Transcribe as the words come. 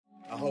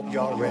hope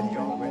y'all ready.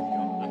 Don't know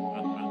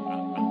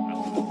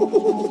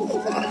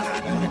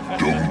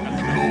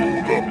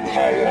the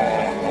power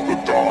of the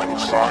dark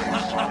side.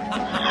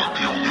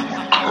 The only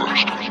one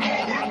cursed with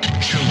knowledge.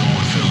 Chillin'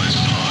 with Villains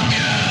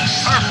podcast.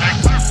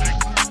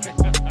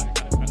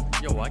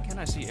 Yo, why can't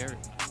I see Eric?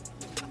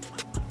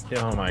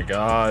 Oh my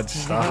god,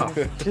 stop.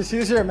 Just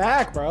use your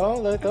Mac, bro.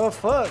 Like, the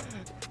fuck?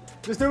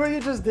 Just do what you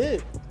just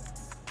did.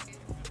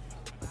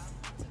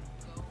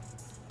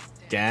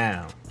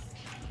 Down.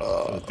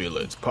 The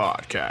Villains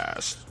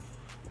podcast.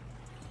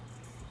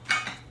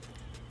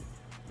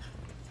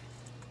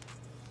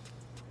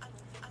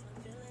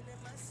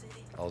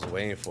 I was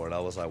waiting for it. I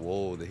was like,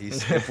 whoa, did he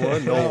skip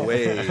one? No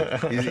way.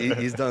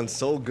 He's done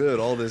so good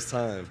all this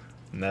time.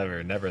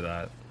 Never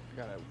that.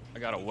 I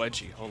got a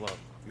wedgie. Hold up.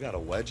 You got a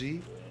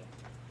wedgie?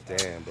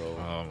 Damn, bro.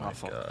 Oh my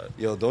god.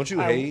 Yo, don't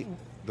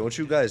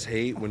you guys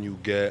hate when you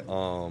get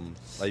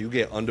you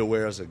get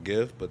underwear as a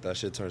gift, but that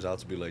shit turns out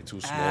to be like too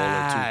small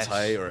or too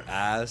tight or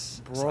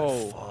ass? It's Bro.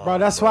 like, fuck, Bro,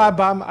 that's why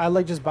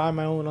I just buy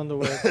my own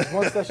underwear. 'Cause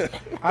once that shit,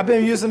 I've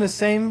been using the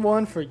same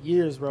one for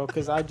years, bro.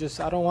 Because I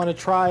don't want to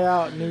try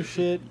out new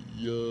shit.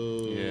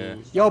 Yeah.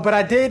 Yo, but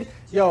I did.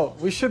 Yo,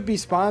 we should be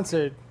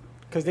sponsored.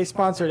 Because they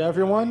sponsored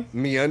everyone.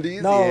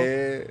 MeUndies? No.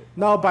 Yeah.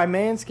 No, by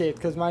Manscaped.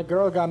 Because my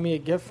girl got me a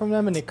gift from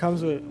them, and it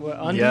comes with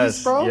undies,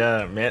 Yes, bro.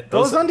 yeah, man.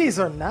 Those undies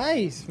are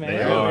nice, man.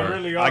 They are.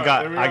 I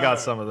got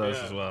some of those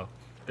as well.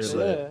 They're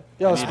lit.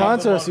 Yeah. Yo, need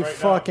sponsor us, you right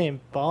fucking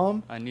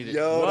bum. I need it.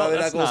 Yo, now they're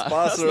not gonna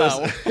sponsor us.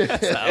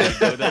 That's not how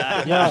we do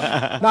that.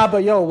 Yeah. Nah,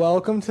 but yo,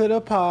 welcome to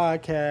the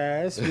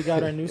podcast. We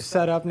got our new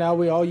setup now.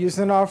 We all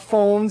using our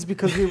phones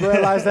because we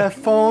realized that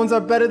phones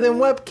are better than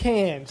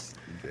webcams.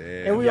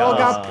 Damn. And we all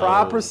got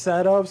proper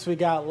setups. We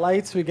got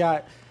lights. We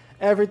got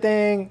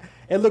everything.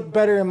 It looked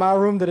better in my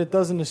room than it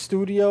does in the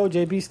studio.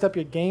 JB, step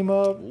your game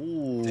up.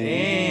 Ooh.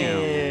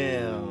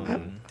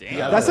 Damn.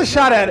 That's a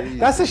shot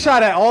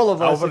at all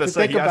of us. I was gonna if you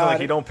say think he acts about like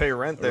it. he don't pay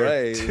rent there.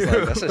 Right.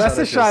 It's like, That's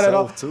a shot at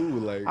all. too.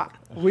 Like,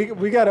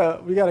 We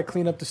gotta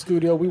clean up the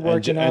studio. We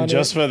working on And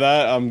just it. for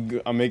that,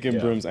 I'm making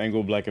Brim's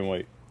angle black and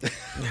white.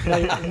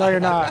 No, you're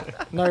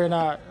not. No, you're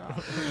not.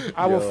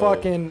 I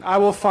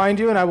will find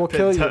you and I will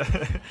kill you.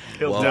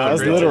 He'll Well, downgrade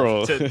that's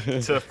literal. to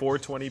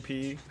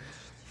 420p.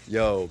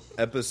 yo,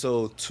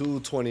 episode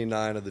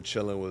 229 of the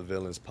Chillin' with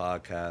Villains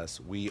podcast.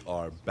 We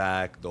are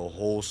back. The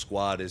whole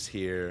squad is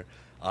here.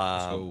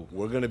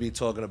 We're gonna be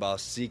talking about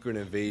Secret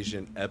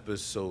Invasion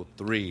episode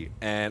 3,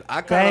 and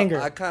I kind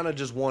of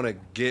just want to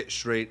get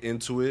straight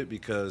into it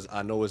because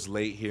I know it's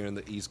late here in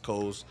the East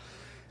Coast,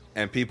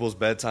 and people's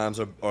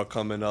bedtimes are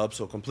coming up,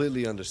 so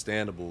completely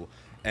understandable.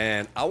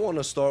 And I want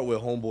to start with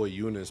homeboy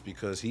Eunice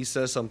because he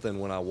said something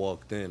when I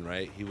walked in.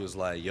 Right, he was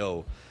like,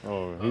 "Yo,"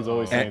 Oh, he's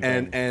always saying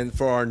things. and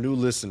for our new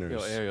listeners,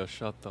 Yo, Ariel,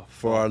 shut the fuck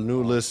for our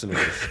new up.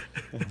 listeners,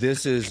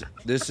 this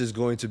is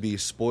going to be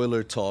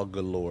spoiler talk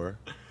galore,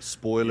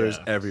 spoilers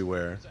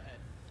everywhere.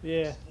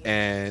 Yeah.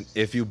 And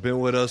if you've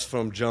been with us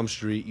from Jump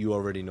Street, you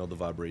already know the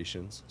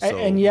vibrations. So,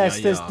 And yes,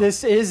 yeah.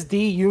 this is the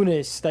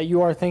Eunice that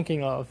you are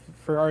thinking of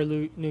for our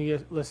new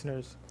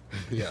listeners.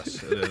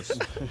 Yes, it is.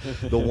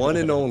 the one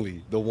and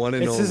only, This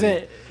only.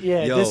 isn't.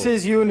 Yeah, Yo, this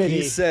is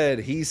Unity. He said.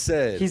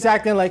 He's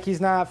acting like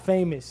he's not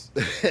famous.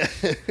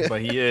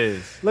 But he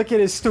is. Look at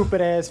his stupid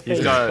ass face.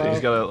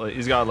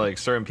 He's got like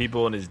certain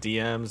people in his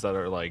DMs that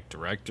are like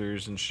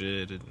directors and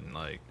shit, and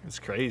like it's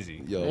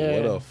crazy. Yo, Yeah.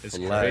 what a It's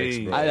flex,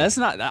 crazy. bro. That's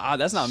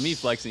not me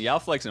flexing. Y'all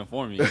flexing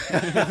for me. Yo,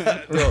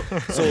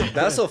 so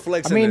that's a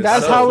flex. I mean, in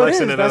that's itself. how it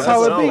Flexing is. in That's and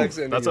how of it be.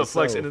 itself. That's a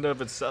flex in and of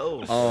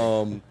itself.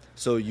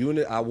 So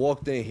I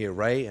walked in here,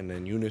 right? And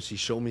then Eunice, he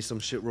showed me some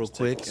shit real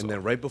quick. And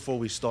then right before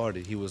we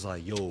started, he was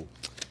like, yo,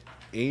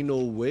 ain't no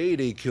way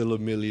they kill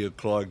Amelia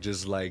Clark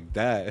just like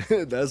that.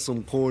 That's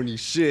some corny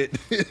shit.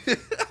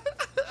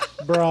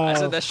 Bro. I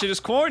said that shit is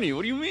corny.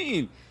 What do you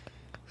mean?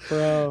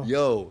 Bro.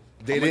 Yo,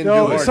 they didn't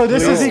Yo, do it. so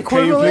this is Can you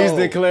equivalent. please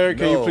declare?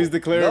 Can you please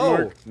declare,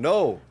 Mark?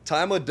 No.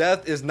 Time of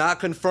death is not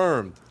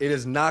confirmed. It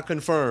is not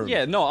confirmed.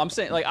 Yeah, no, I'm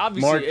saying like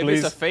obviously Mark, if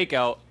please. it's a fake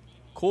out,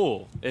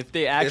 cool. If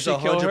they It's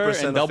actually kill her 100%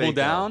 and a double fake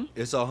down, out.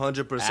 It's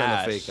 100% a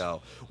Ash. fake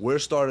out. We're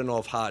starting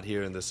off hot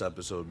here in this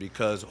episode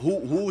because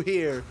who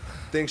here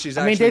thinks she's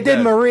I actually mean, they did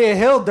dead? Maria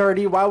Hill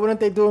dirty. Why wouldn't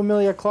they do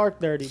Amelia Clark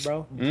dirty,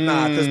 bro?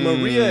 Nah, because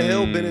Maria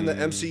Hill been in the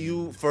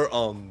MCU for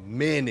a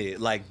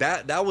minute. Like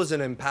that was an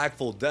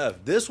impactful death.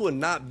 This would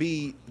not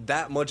be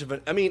that much of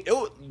an. I mean,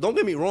 don't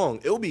get me wrong.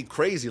 It would be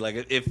crazy.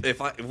 Like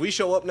if we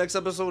show up next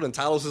episode and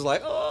Talos is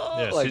like, oh,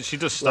 Yeah, like, she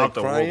just stopped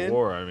the crying. World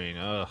War. I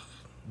mean,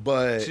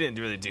 But she didn't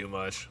really do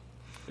much.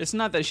 it's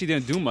not that she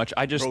didn't do much.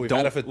 I just Bro, we've had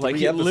don't it for like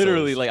 3 episodes.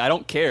 literally like I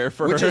don't care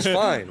for which her. is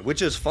fine.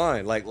 Which is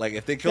fine. Like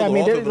if they kill Yeah, I her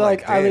mean, off, they're it'd be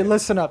like, I mean, damn.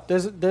 listen up.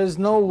 There's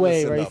no way,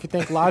 Listen right? up. If you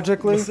think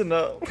logically, Listen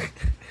up.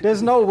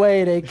 there's no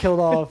way they killed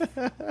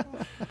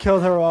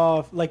her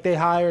off. Like they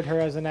hired her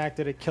as an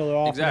actor to kill her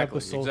off Exactly, in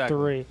episode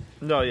exactly.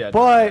 3. No, yeah.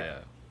 But- yeah.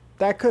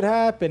 That could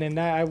happen, and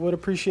I would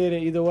appreciate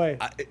it either way.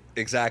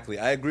 Exactly.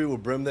 I agree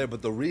with Brim there,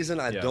 but the reason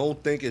I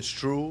don't think it's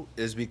true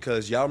is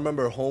because y'all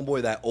remember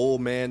Homeboy, that old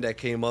man that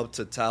came up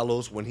to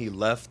Talos when he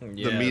left the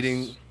Yes.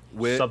 meeting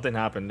with something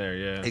happened there.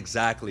 Yeah,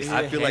 exactly.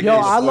 I feel like Yo, they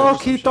I switched low some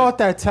key shit. thought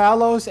that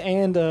Talos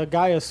and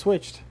Gaia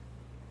switched,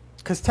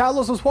 cause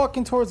Talos was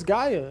walking towards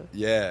Gaia.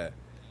 Yeah,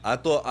 I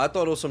thought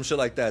it was some shit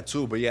like that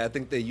too. But yeah, I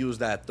think they used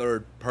that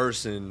third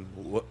person,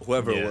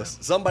 whoever it Yeah. was.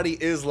 Somebody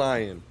is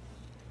lying.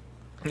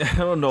 I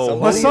don't know.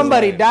 Somebody But is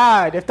somebody lying.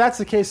 died. If that's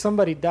the case,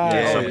 somebody died.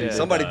 Yeah, Oh, somebody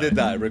somebody, did did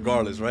die. die,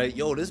 regardless, right?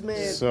 Yo, this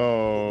man.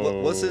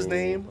 So What's his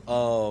name?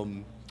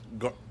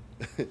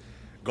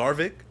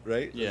 Garvik,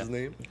 right? Yeah. His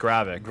name.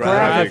 Gravik.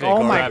 Gravik.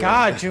 Oh my Gravik.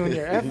 God,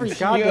 Junior! Every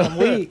goddamn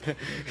week.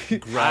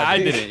 I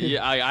didn't.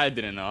 Yeah, I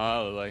didn't know.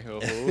 I was like,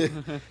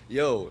 oh.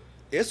 Yo,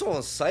 it's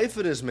on sight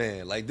for this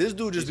man. Like this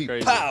dude just He's be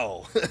crazy.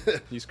 pow,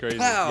 He's crazy.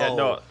 pow. Yeah,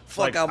 no,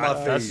 fuck like, out my I-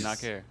 face. Does not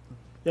care.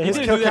 Yeah, He his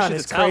didn't kill do that count shit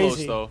is to Talos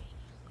crazy. though.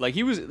 Like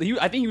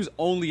I think he was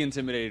only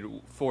intimidated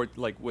for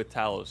like with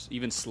Talos,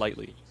 even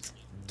slightly.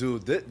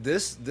 Dude,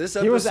 this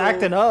episode. He was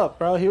acting up,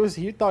 bro.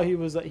 He thought he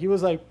was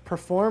like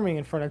performing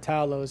in front of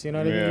Talos. You know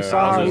what I mean? You Yeah.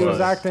 saw how I he was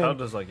was acting. I'm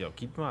just like, yo,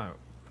 keep my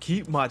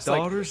like-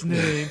 daughter's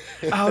name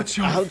out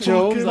your out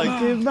your fucking mouth.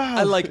 fucking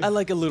mouth. I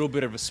like a little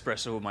bit of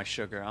espresso with my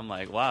sugar. I'm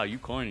like, wow, you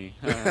corny.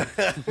 Yeah,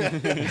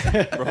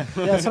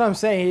 that's what I'm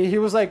saying. He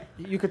was like,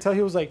 you could tell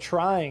he was like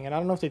trying, and I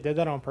don't know if they did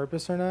that on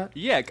purpose or not.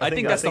 Yeah, I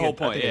think that's the whole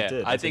point. it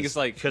did. Yeah, I think it's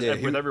like because Yeah,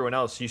 with he- everyone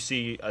else, you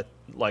see a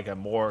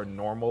more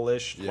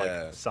normal-ish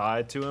Yeah. like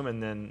side to him,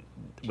 and then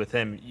with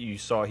him, you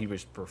saw he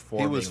was He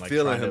performing. was like,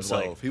 feeling kind of,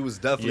 himself. like, He was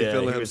definitely yeah,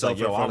 feeling he was himself like,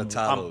 yo, in front of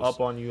Talos. I'm up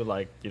on you,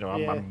 like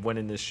I'm Yeah.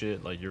 winning this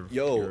shit. Like you're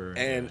Yo,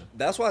 and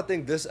that's why I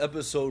think this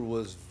episode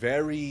was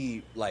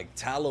very like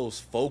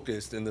Talos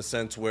focused in the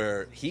sense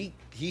where he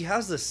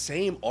has the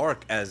same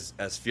arc as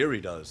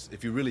Fury does,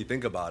 if you really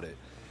think about it.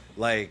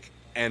 Like,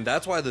 and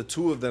that's why the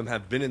two of them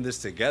have been in this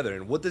together.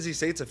 And what does he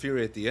say to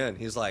Fury at the end?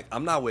 He's like,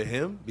 I'm not with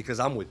him because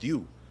I'm with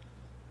you.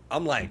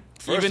 I'm like,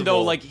 first even of though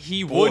all, like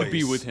he would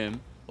be boys. with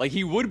him, like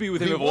he would be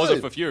with him He if it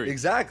wasn't would. for Fury.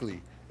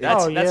 Exactly.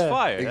 That's Oh, that's yeah.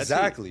 fire. That's heat.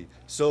 Exactly.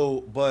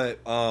 So, but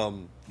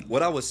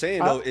what I was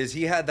saying though is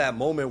he had that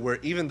moment where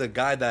even the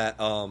guy that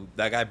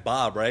guy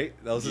Bob, right?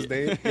 That was his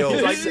name. Yo,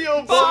 He's like,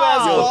 Yo,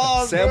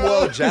 Bob!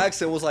 Samuel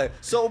Jackson was like,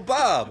 "So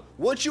Bob,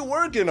 what you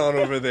working on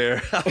over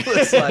there?" I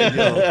was like,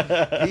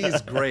 "Yo,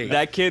 he's great."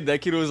 That kid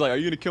was like, "Are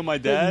you gonna kill my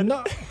dad?" No,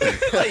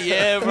 Like,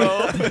 yeah, bro.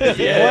 What?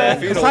 yeah.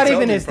 If you It's don't not tell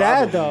even me, his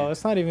dad probably. though.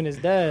 It's not even his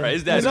dad. Right,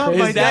 his That's dad,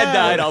 crazy. his dad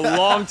died a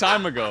long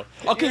time ago.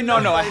 Okay, no,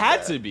 it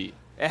had to be.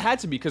 It had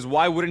to be because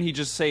why wouldn't he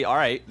just say, "All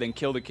right, then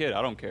kill the kid"?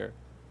 I don't care.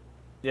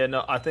 yeah,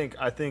 no, I think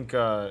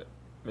maybe,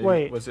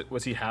 Wait. was he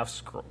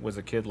was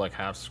the kid like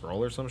half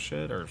scroll or some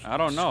shit or I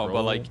don't know,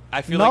 but Skrull? like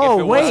I feel No, like if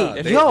it wait. wasn't,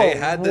 if They, Yo, they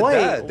had the wait,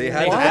 dad. They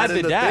had what? the dad in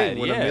The the dad, thing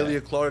when yeah.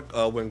 Amelia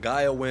Clark, when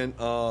Gaia went,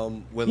 when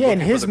Yeah, looking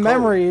and for his the code.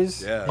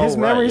 memories, Yeah. his Oh, right,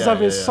 memories yeah, of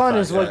his yeah, son yeah,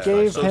 is what facts,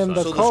 gave facts. him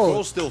the so the code.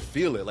 scrolls still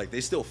feel it. Like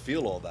they still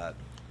feel all that.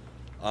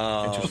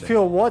 Interesting.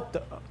 Feel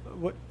what?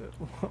 What?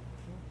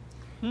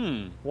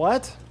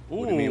 What?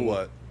 What do you mean?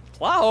 What?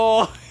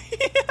 wow.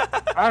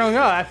 I don't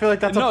know. I feel like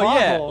that's a no, plot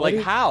yeah, hole. like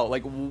how?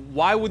 Like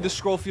why would the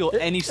scroll feel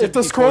any If sympathy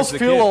the scrolls towards the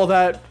feel kid? all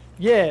that,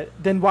 yeah,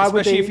 then why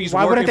would Especially they? if he's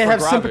Why wouldn't they working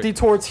have for sympathy Gravik.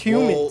 towards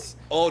humans?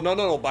 Well,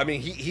 no. I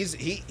mean,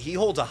 he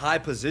holds a high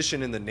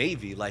position in the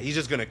Navy. Like he's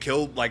just gonna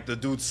kill like the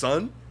dude's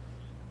son,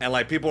 and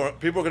like people are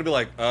gonna be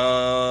like,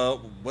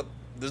 what?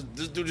 This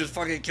dude just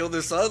fucking killed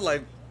his son?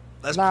 Like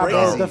that's Nah, crazy.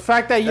 bro. The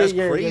fact that that's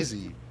you're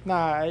crazy.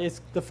 Nah,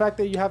 it's the fact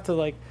that you have to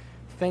like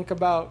think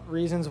about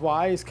reasons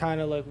why is kind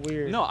of like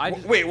weird. No, I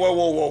just, Wait,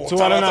 whoa. 2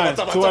 out of 9.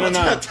 2 out of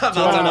 9.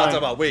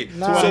 Time out. Wait.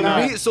 No,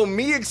 no. So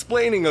me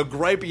explaining a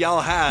gripe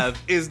y'all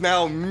have is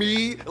now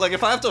me. Like,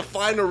 if I have to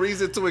find a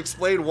reason to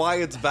explain why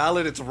it's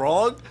valid, it's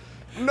wrong.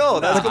 No,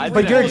 that's I but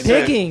think you're that was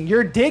digging.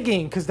 You're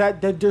digging because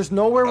that there's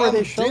nowhere where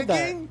they showed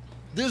digging?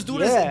 This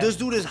dude Yeah.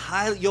 is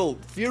highly. Yo,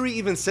 Fury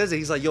even says it.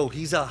 He's like, yo,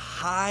 he's a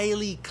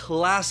highly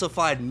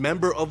classified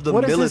member of the that.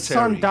 What does military. his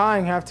son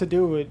dying have to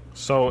do with?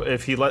 So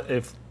if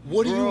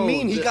What do you Bro,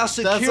 mean? He got that's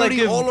security like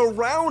if- all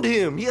around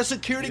him. He has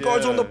security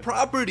guards on the Yeah.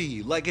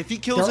 property. Like, if he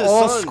kills They're his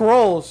all son,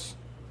 scrolls.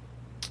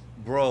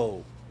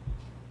 bro.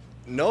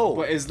 No.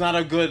 But it's not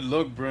a good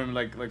look, Brim.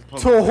 Like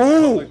To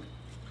who? public-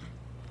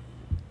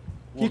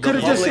 You could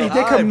have just. public They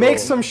eye, could make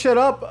bro. some shit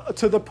up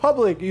to the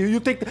public. You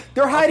think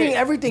they're hiding Okay,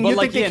 everything? but You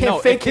like, think they yeah, can't no,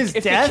 fake if his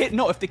the death? kid,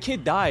 no, if the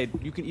kid died,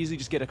 you can easily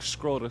just get a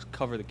scroll to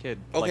cover the kid.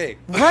 Like, Okay.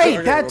 Right,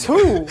 Okay, that bro.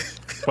 too.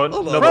 but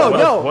Hold no, on. but Bro, what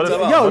yo, if, what if,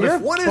 yo, what if- you're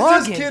What is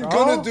bugging, this kid bro.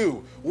 gonna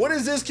do? What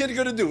is this kid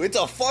gonna do? It's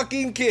a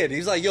fucking kid.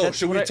 He's like, yo, That's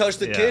should we what I- touch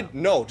the Yeah. kid?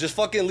 No, just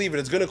fucking leave it.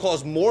 It's gonna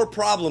cause more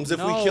problems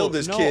if we kill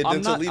this kid I'm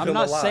than not, to leave I'm him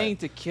not alive. saying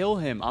to kill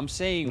him. I'm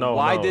saying No,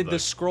 why no, did the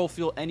like- scroll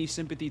feel any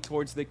sympathy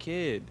towards the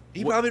kid?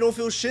 He What- probably don't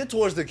feel shit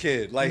towards the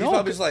kid. Like, he's No,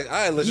 probably just like, all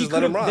right, let's he just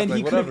let him could've- rock. Then Like,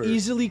 he could whatever. have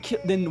easily.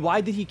 Then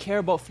why did he care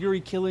about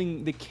Fury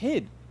killing the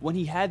kid when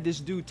he had this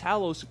dude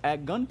Talos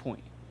at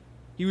gunpoint?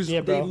 He was. Yeah,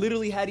 They bro.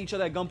 literally had each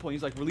other at gunpoint.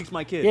 He's like, release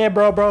my kid. Yeah,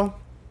 bro.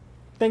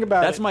 Think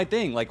about That's it. my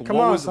thing. Like, Come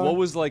what on, was son. what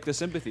was like the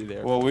sympathy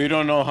there? Well, we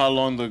don't know how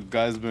long the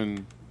guy's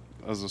been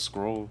as a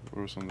scroll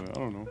or something. I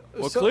don't know.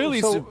 Well, clearly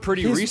it's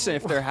pretty he's- recent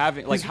if they're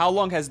having like how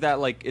long has that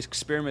like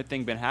experiment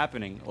thing been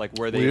happening? Like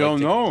where they We like,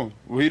 don't know.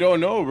 We don't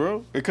know,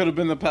 bro. It could have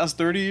been the past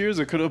 30 years.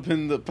 It could have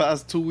been the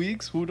past 2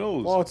 weeks. Who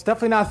knows? Well, it's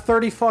definitely not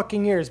 30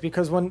 fucking years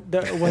because when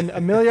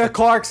Amelia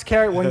Clark's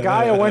character, when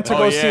Gaia went to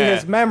go see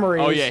his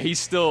memories, Oh yeah, he's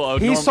still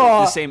he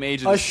saw the same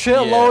age. a as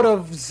shitload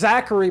of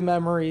Zachary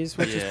memories,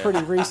 which is Yeah.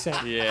 pretty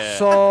recent. Yeah.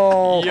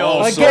 So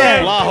Yo,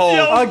 again,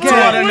 Blaho, 2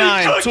 out of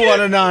 9. 2 out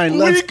of 9.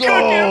 Let's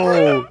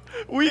go.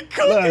 We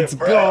cooking, Let's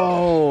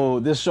go.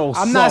 This show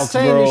I'm not sucks,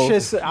 saying bro.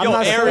 this shit. I'm Yo,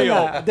 not saying Ariel.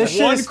 that. This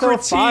shit One is still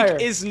critique fire.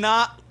 is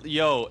not.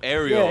 Yo,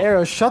 Ariel. Yeah,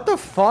 Ariel, shut the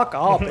fuck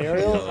up,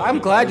 Ariel. I'm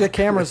glad your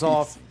camera's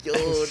off. Yo,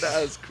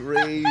 that's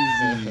crazy.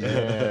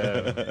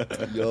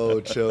 Yo,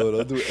 chill.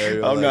 Don't do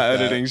Ariel. I'm like not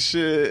that. editing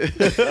shit.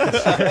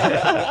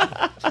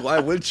 Why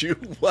would you?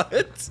 What?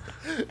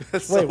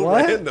 That's Wait, so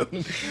what? random.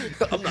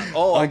 I'm not.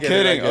 Oh, I I'm get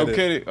it, I kidding. get I'm it.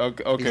 kidding.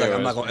 Okay. He's like,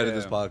 I'm not Rez. gonna edit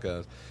this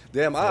podcast.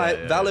 Damn. All right.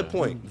 Valid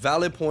point.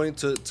 Valid point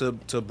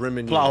to Brim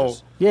and Plow.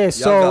 Eunice. Yeah,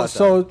 Y'all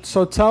so got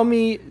so tell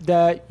me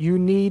that you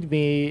need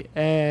me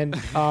and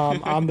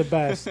I'm the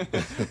best.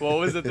 What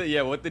was it?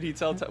 Yeah, what did he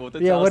tell? What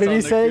did Yeah, Talos what did tell he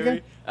Nick say Fury?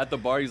 again? At the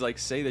bar, he's like,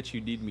 "Say that you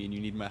need me and you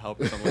need my help,"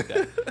 or something like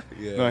that.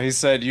 Yeah. No, he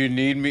said, you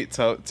need me.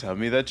 Tell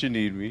me that you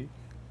need me.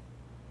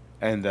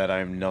 And that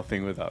I'm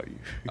nothing without you.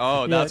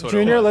 Oh, Yeah, that's what.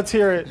 Junior, it was. let's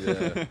hear it.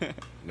 Yeah.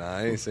 Nah,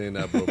 I ain't saying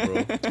that, bro.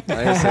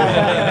 I ain't saying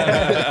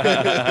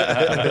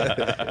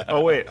that.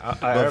 Oh wait, I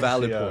But actually,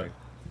 valid point.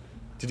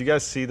 Did you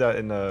guys see that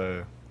in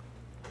the,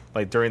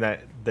 like during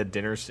the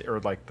dinner or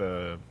like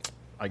the,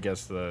 I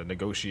guess the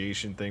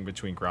negotiation thing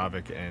between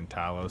Gravik and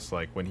Talos,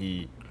 like when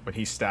he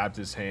stabbed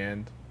his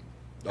hand.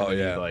 and Oh, then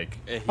he, yeah. like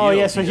It Oh, yeah,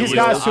 healed. so It he's was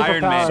got the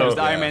Iron Man. It was superpowers.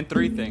 the Iron Yeah. Man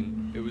 3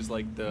 thing. It was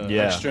like the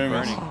Yeah.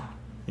 Extremis. burning.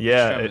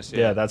 yeah, Extremis, yeah,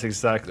 yeah. that's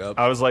exactly. Yep.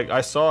 I was like,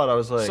 I saw it. I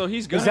was like, So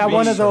he's gonna Is that be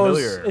one of those?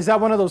 familiar. Is that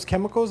one of those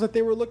chemicals that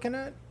they were looking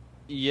at?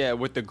 Yeah,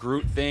 with the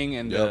Groot thing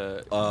and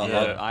Yep. the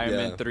Iron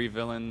Man 3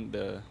 villain.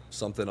 The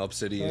Something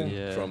Obsidian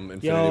Yeah. from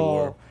Infinity Yo,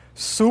 War.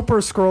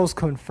 Super Scrolls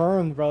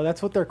confirmed, bro.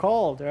 That's what they're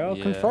called, bro.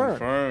 Yeah. Confirmed.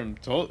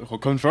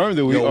 Confirmed.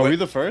 Are Yo, we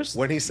the first?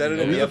 When he said it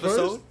Are in we the the first?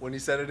 episode, when he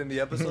said it in the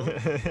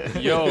episode,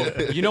 Yo,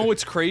 you know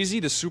what's crazy?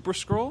 The Super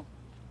Scroll,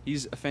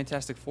 he's a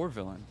Fantastic Four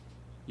villain.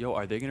 Yo,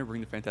 are they gonna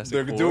bring the Fantastic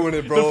they're Four? doing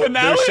it, bro. The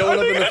finale? They're showing Are up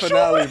they in the gonna show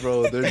finale,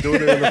 bro. They're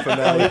doing it in the Oh,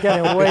 finale. you're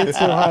getting way too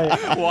hype.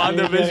 You're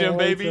WandaVision, getting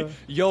way baby. too-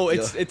 Yo,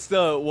 it's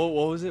the what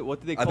was it? What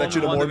did they I call bet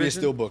you the it? Morbius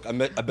Steelbook. I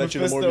bet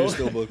you the Mephisto.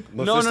 Morbius Steelbook.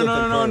 No. Mephisto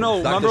confirmed.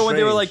 Doctor Remember when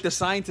they were Strange. like the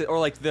scientist or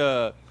like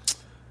the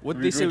what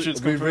did they Reed say?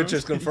 Richards Reed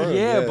Richards confirmed.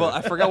 Yeah, but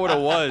I forgot what it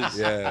was.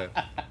 yeah.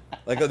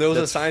 Like there was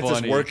a That's scientist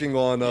funny. working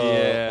on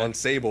Yeah. on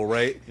Sable,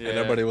 right? Yeah. And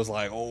everybody was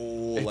like,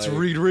 "Oh, It's like,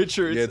 Reed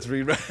Richards. Yeah, it's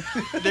Reed.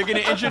 They're gonna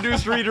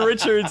introduce Reed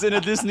Richards in a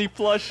Disney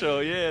Plus show.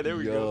 Yeah, there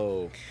we go.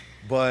 Yo,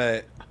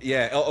 but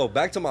yeah. Oh,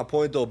 back to my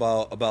point though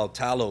about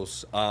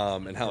Talos,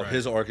 and how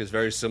his arc is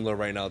very similar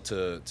right now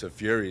to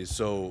Fury's.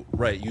 So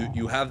right,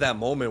 you have that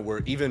moment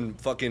where even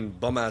fucking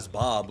bum ass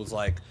Bob was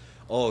like,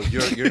 "Oh,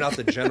 you're not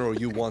the general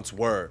you once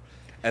were,"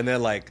 and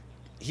then like.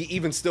 He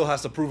even still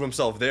has to prove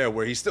himself there,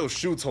 where he still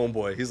shoots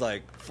homeboy. He's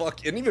like,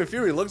 "Fuck!" And even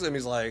Fury looks at him.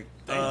 He's like,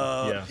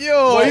 yeah.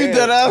 Yo, are you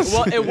dead ass?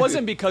 Well, it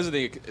wasn't because of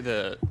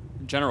the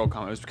general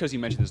comment. It was because he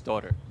mentioned his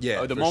daughter.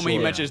 Yeah, The for moment he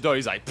sure. mentioned his daughter,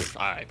 he's like,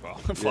 "All right, bro."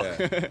 Fuck.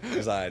 Yeah,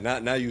 he's like,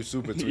 now you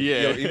super tweet.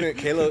 Yeah. Yo, even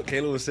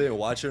Kayla was sitting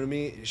watching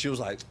me. She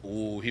was like,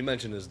 "Ooh, he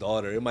mentioned his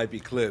daughter. It might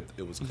be clipped.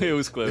 It was clipped. It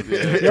was close. Yeah.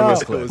 it Yo.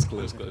 was clipped. It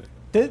was clipped.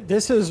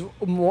 This is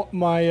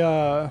my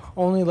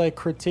only like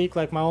critique,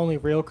 like my only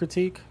real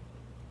critique,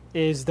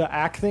 is the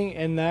acting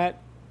in that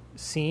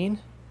scene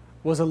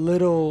was a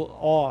little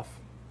off.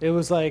 It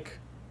was like,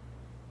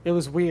 it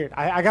was weird.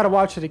 I gotta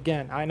watch it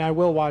again, and I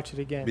will watch it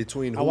again.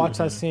 Between I who? watched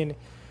that scene,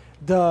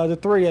 the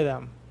three of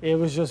them. It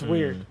was just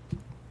weird.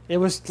 It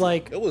was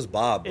like It was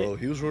Bob, bro.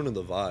 He was ruining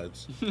the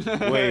vibes.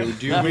 Wait,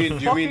 do you mean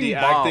Fucking the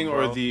Bob, acting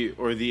bro. or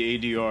the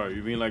ADR?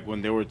 You mean like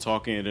when they were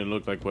talking, it didn't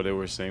look like what they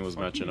were saying was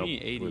matching up?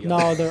 mean with- ADR?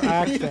 no, they're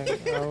acting.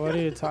 What are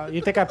you talking?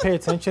 You think I pay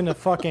attention to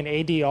fucking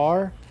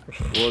ADR?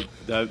 Well,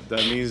 that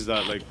means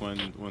that like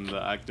when the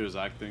actor's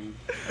acting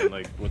and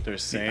like what they're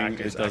saying,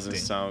 actor's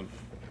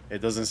it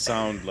doesn't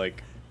sound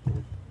like,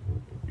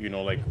 you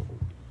know, like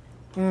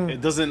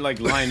it doesn't like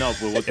line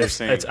up with what they're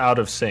saying. It's out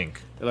of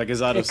sync. Like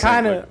it's out of It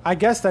kind sync. of. I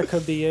guess that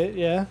could be it.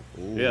 Yeah.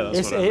 Yeah, that's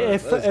It's, what I heard. it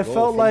Let's go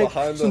felt from like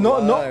behind so the no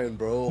line,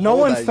 bro. no Hold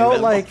one that, felt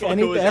you like motherfucker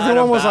anything. was out Everyone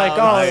of was like,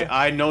 bounds. "Oh,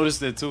 I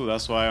noticed it too.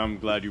 That's why I'm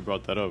glad you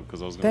brought that up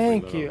because I was gonna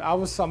thank bring that you."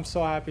 up. I'm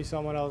so happy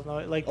someone else know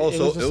it. Like, Oh, it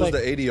so was it just was like,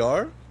 the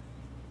ADR.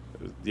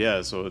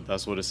 Yeah, so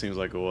that's what it seems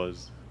like it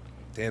was.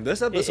 Damn,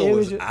 this episode it was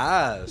was ju-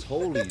 ass.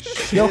 Holy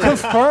shit. yo,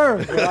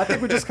 confirmed. Bro. I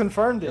think we just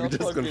confirmed We it.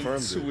 just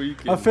confirmed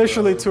it.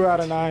 Officially 2 out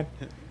of 9.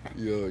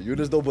 Yo, you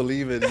just don't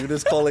believe it. You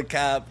just call it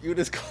cap. You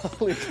just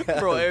call it cap.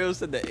 Bro, Ariel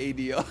said the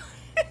ADR.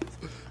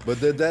 But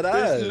they're dead eyes.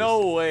 There's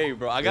no way,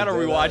 bro. I gotta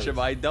They're dead rewatch eyes. it,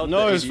 but I doubt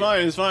No, the it's ADR.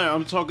 fine. It's fine.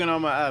 I'm talking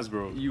on my ass,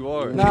 bro. You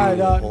are.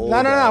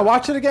 No.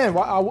 Watch it again.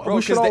 Bro,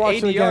 We should because all the watch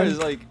it ADR again. is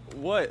like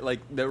what? Like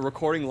the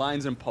recording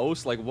lines in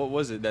post? Like what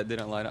was it that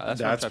didn't line up?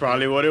 That's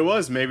probably what it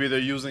was. Maybe they're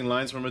using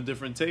lines from a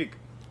different take.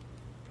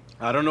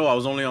 I don't know. I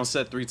was only on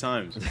set 3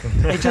 times.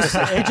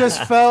 It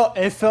just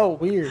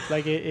felt weird.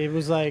 Like it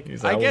was like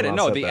He's I get it. wasn't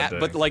No, on set that day.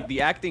 but like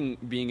the acting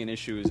being an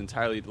issue is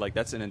entirely like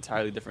that's an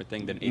entirely different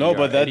thing than ADR. No,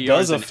 but that ADR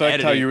does is an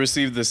affect how editing. you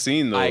receive the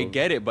scene, though. I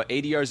get it, but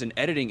ADR is an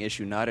editing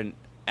issue, not an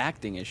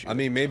acting issue. I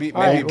mean, maybe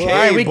all right, maybe well, all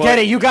right, we but- get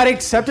it. You got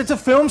accepted to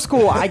film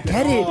school. I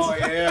get it. Oh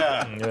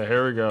yeah. Yeah,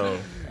 here we go.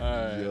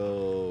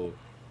 Yo,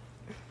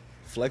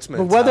 flex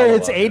But whether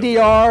it's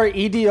ADR,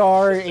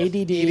 EDR,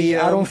 ADD,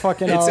 I don't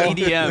fucking know. It's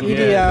EDM, EDM,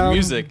 yeah, the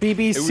music.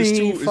 BBC, it was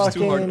too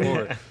fucking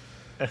hardcore.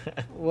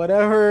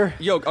 whatever.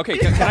 Yo, okay,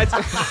 can I?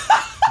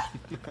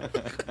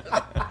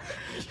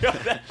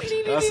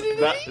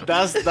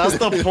 That's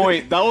the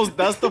point.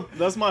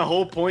 That's my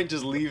whole point.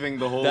 Just leaving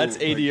the whole. That's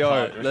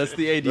ADR. That's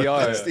the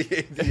ADR. That's the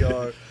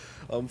ADR.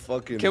 I'm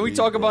fucking. Can we weak,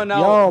 talk bro. about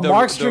now Yo, the,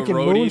 Mark's the drinking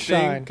roadie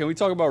moonshine. thing? Can we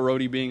talk about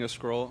Rhodey being a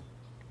scroll?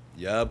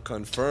 Yep,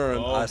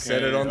 confirmed. I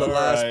said it Okay, on the all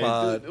last right.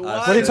 pod. Why I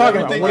What are you said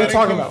talking it. about? everything What are you getting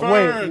talking about?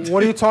 confirmed? Wait,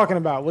 what are you talking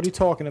about? What are you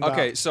talking about?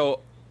 Okay, so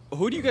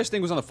who do you guys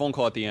think was on the phone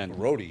call at the end?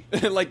 Rhodey.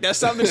 Like that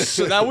sounded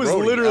so that was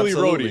Rhodey, literally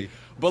absolutely. Rhodey.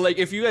 But like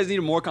if you guys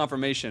needed more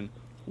confirmation,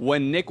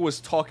 when Nick was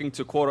talking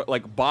to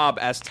like Bob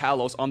as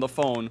Talos on the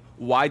phone,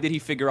 why did he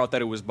figure out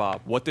that it was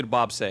Bob? What did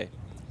Bob say?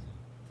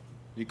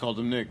 He called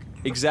him Nick.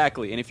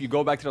 Exactly. And if you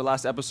go back to the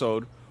last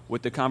episode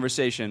with the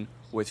conversation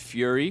with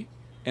Fury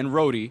and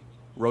Rhodey,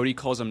 Rhodey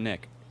calls him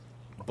Nick.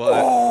 But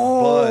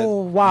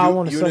wow, I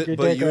wanna suck your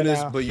but dick right Eunice,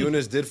 now. but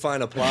Eunice did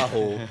find a plot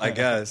hole, I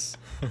guess.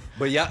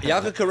 But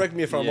y'all could correct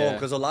me if I'm wrong, Yeah.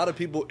 because a lot of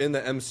people in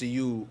the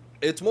MCU,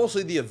 it's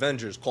mostly the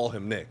Avengers call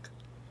him Nick.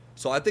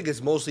 So I think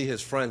it's mostly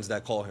his friends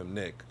that call him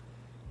Nick.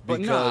 But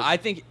no, I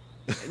think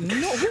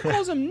no. Who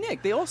calls him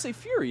Nick? They all say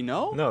Fury.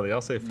 No. No, they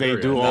all say Fury.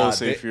 They do Nah, all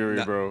say they- Fury,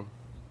 nah. bro.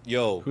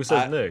 Yo, Who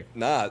says Nick?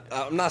 Nah,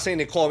 I'm not saying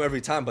they call him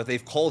every time, but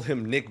they've called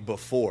him Nick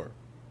before.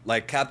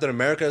 Like Captain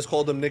America has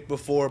called him Nick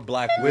before.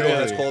 Black Widow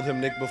has called him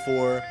Nick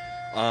before.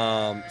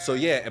 So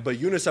yeah, but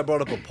Eunice had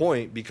brought up a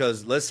point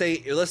because let's say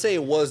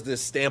it was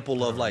this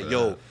stample of like,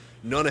 yo,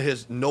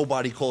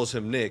 nobody calls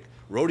him Nick.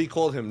 Rhodey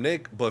called him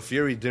Nick, but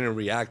Fury didn't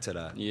react to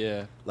that.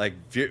 Yeah. Like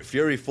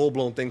Fury full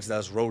blown thinks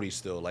that's Rhodey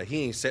still. Like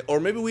he ain't say, or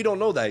maybe we don't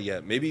know that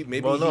yet. Maybe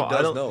Well, he no, I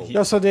does don't- know. he-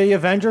 Yo, so the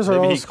Avengers are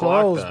Maybe all he clocked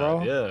scrolls, that.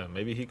 bro. Yeah,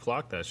 maybe he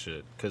clocked that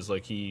shit because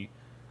like he.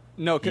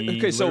 No. He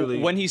Okay. So literally-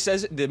 when he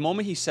says it, the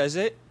moment he says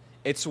it,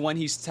 it's when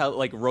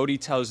like Rhodey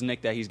tells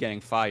Nick that he's getting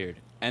fired,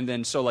 and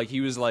then so like he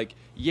was like,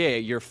 yeah,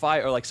 you're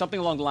fired, or like something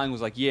along the line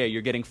was like, yeah,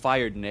 you're getting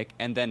fired, Nick,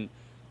 and then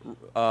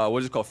what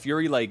is it called?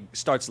 Fury like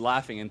starts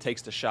laughing and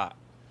takes the shot.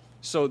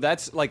 So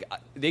that's like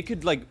they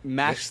could like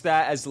match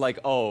that as like,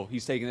 oh,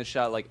 he's taking the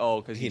shot, like, oh,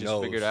 because he just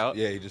knows. figured out.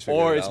 Yeah, he just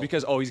figured or it it's out.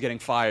 because, oh, he's getting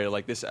fired,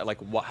 like this, like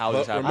how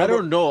this But happened. I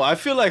don't know. I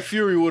feel like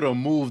Fury would have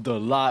moved a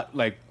lot,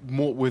 like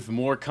more with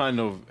more kind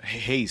of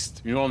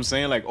haste. You know what I'm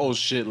saying? Like, oh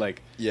shit,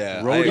 like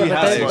Yeah, Rhodey I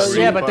has agree. like,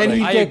 Yeah, but then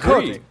he I get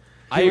agree. cooked.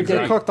 I He would get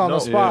agree. cooked on No,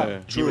 the spot. yeah,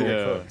 True.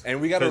 yeah. And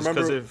we got to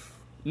remember. if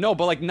No,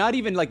 but like not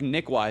even like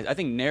Nick wise. I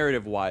think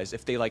narrative wise,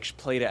 if they like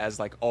played it as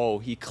like, oh,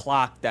 he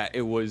clocked that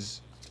it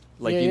was,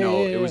 like Yeah, you yeah,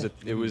 know, yeah,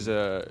 it was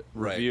a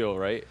Right. reveal,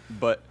 right?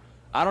 But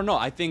I don't know.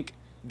 I think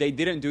they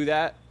didn't do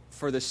that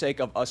for the sake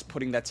of us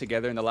putting that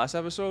together in the last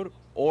episode,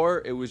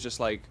 or it was just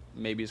like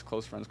maybe his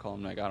close friends call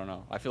him Nick. I don't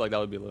know. I feel like that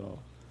would be a little,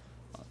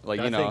 like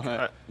I you know,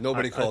 think-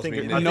 Nobody calls think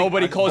me it- Nick.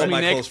 nobody calls but me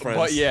my Nick, close friends.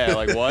 but yeah,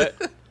 like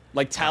what?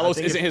 Like Talos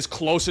think isn't if- his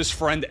closest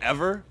friend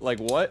ever. Like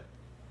what?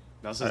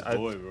 That's his I-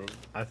 boy, bro.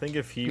 I think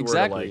if he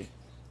Exactly. were to like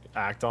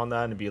act on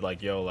that and be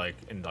like, yo, like,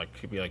 and like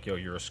he'd be like, yo,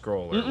 you're a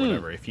scroll or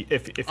whatever. If he I'm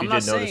did not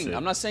notice saying it,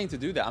 I'm not saying to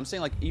do that. I'm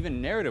saying like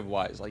even narrative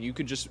wise, like you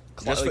could just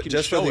Just like, for- you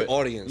just for show the it.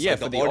 audience. Yeah, Like,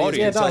 for the the audience Yeah, audience.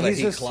 can no, tell that he's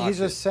he just clocked he's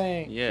just it.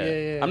 saying. Yeah.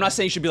 Yeah. I'm not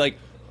saying you should be like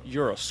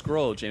you're a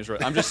scroll, James.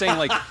 I'm just saying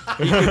like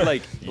he could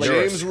like You're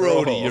a James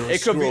scroll. Rhodey, you're a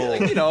it could be scroll.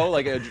 like, you know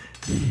like a I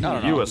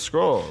don't know. you a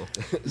scroll.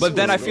 But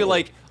then I feel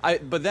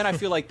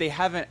like they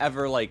haven't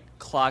ever like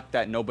clocked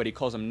that nobody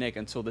calls him Nick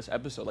until this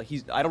episode. Like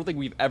I don't think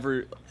we've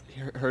ever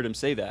heard him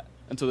say that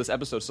until this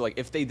episode. So like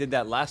if they did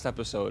that last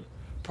episode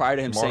prior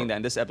to him saying that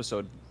in this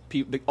episode,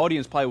 the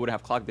audience probably wouldn't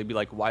have clocked. They'd be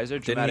like, why is there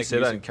Didn't he dramatic say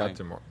that in music playing?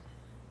 Captain Marvel?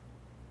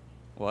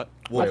 What?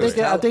 Well,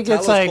 I think Talos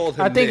it's like called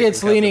him I think Nick it's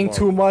in Captain leaning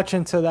Marvel. too much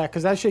into that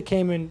because that shit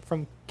came in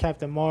from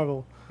Captain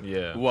Marvel,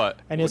 Yeah. What?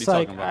 and What it's are you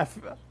like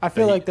talking about? I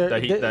feel like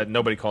they're that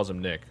nobody calls him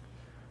Nick.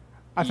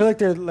 I feel like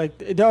they're like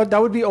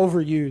that would be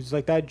overused.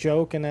 Like that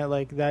joke and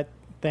that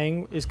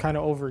thing is kind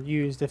of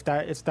overused. If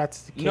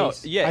that's the case, No,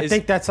 yeah, I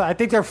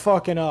think they're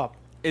fucking up.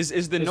 Is the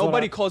is what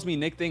nobody I- calls me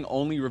Nick thing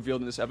only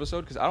revealed in this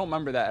episode? Because I don't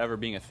remember that ever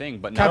being a thing.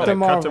 But now Captain that-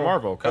 Marvel. Captain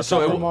Marvel. Captain So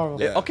Captain it,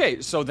 Marvel. Yeah.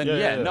 okay, so then Yeah,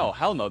 yeah. no,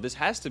 hell no. This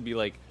has to be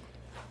like,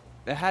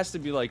 it has to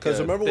be like. Because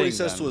a remember what he thing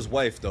says then. to his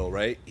wife, though,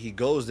 right? He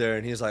goes there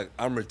and he's like,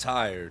 I'm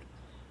retired.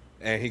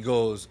 And he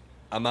goes,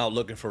 I'm out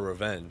looking for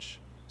revenge.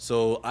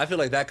 So I feel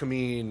like that could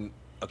mean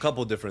a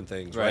couple different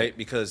things, right? Right.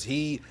 Because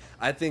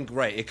I think,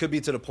 right, it could be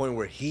to the point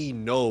where he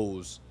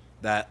knows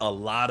that a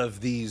lot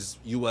of these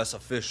U.S.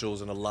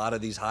 officials and a lot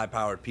of these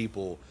high-powered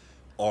people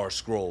are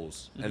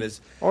scrolls. Mm-hmm. And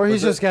it's Or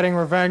he's but just getting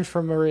revenge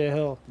from Maria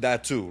Hill.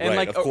 that too, And right,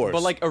 like, of course.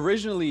 but like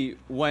originally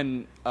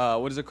when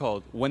what is it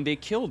called? When they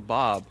killed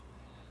Bob,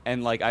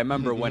 And like I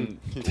remember when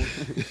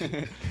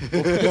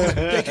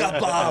They got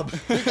Bob.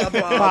 They got Bob.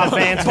 Bob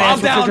Vance, Bob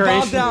Vance down, Bob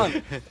refrigeration.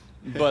 down.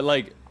 But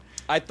like,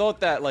 I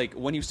thought that like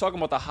when he was talking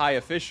about the high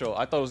official,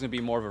 I thought it was gonna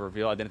be more of a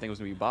reveal. I didn't think it was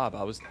gonna be Bob.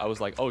 I was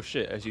like, oh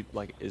shit. As you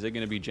like, is it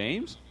gonna be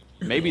James?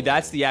 Maybe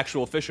that's the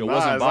actual official. It Nah,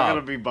 wasn't it's Bob. not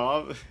gonna be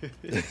Bob.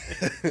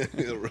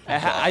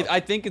 I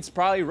think it's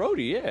probably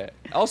Rhodey. Yeah.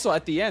 Also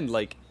at the end,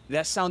 like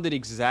that sounded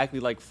exactly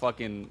like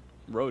fucking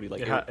Rhodey.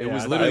 Like it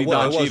was literally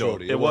Don Cheadle.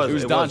 Rhodey. It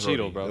was Don Rhodey.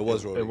 Cheadle, bro. It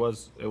was Rhodey.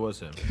 It was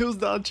him. It was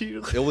Don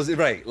Cheadle. It was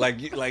right, like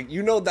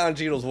Don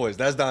Cheadle's voice.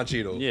 That's Don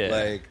Cheadle. Yeah.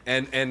 Like,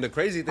 and the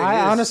crazy thing I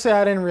is, honestly,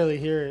 I didn't really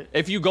hear it.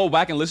 If you go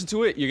back and listen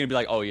to it, you're gonna be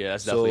like, oh yeah,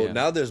 that's definitely so him.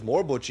 now there's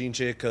more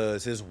bochinche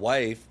because his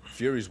wife,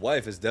 Fury's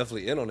wife, is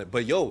definitely in on it.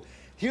 But yo,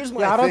 here's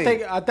my Yeah, I don't thing.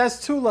 think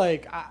that's too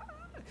like.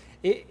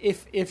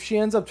 If she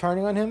ends up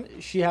turning on him,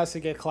 she has to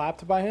get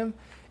clapped by him,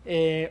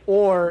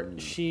 or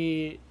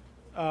she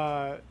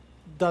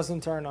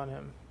doesn't turn on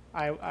him.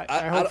 I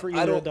hope for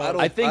either of those.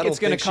 I think don't it's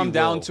gonna think she come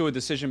down will. to a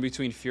decision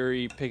between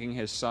Fury picking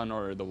his son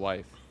or the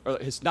wife, or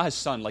not his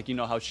son. Like you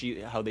know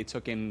how they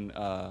took in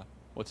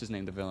what's his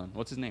name, the villain.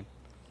 What's his name?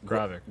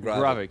 Gravik.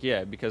 Gravik.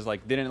 Yeah, because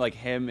like didn't like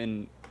him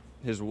and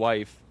his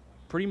wife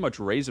pretty much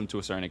raise him to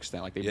a certain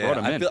extent. Like they brought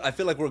him in. I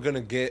feel like we're gonna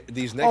get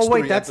these next. Oh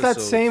wait, 3 that's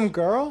episodes. that same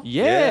girl.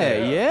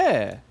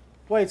 Yeah.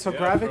 Wait, so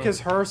Gravik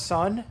is her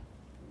son?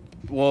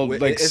 Well, Wait,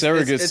 like it's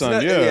surrogate son,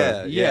 not-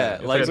 yeah. Yeah,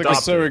 like It's like a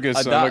adopted. surrogate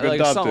son, like like,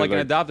 adopted. something like an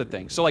like, adopted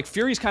thing. So like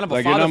Fury's kind of a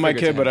like, father you're not my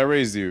figure to kid, but I him.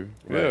 raised you.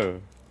 Yeah.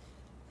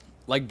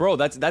 Like bro,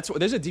 that's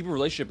there's a deeper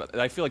relationship that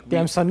I feel like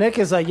Damn, so Nick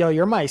is like, yo,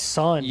 you're my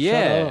son. Shut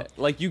yeah, up.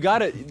 like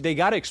they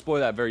gotta explore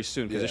that very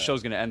soon because the Yeah.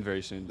 show's gonna end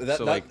very soon. That,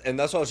 so that- like, and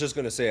that's what I was just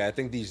gonna say. I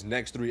think these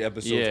next 3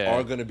 episodes Yeah.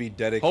 are gonna be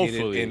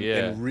dedicated Hopefully,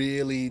 in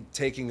really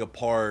taking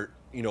apart,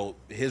 you know,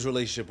 his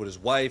relationship with his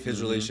wife,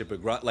 his relationship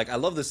with like I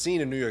love the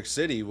scene in New York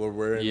City where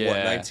we're in what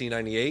Yeah.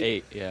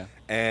 1998, yeah.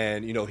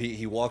 and you know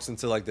he walks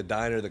into like the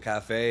diner, the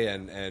cafe,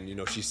 and you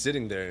know she's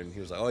sitting there, and he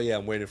was like, oh yeah,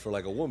 I'm waiting for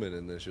like a woman,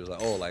 and then she was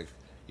like, oh like,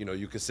 you know,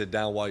 you can sit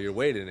down while you're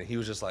waiting, and he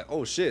was just like,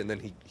 oh shit, and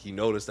then he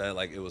noticed that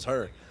like it was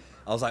her.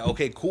 I was like,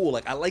 okay, cool.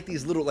 Like I like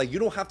these little, like you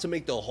don't have to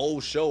make the whole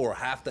show or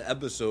half the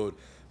episode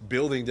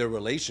building their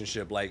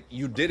relationship. Like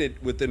you did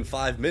it within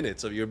 5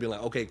 minutes of you being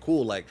like, okay,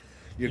 cool. Like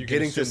you're You can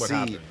getting to assume what see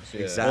happens,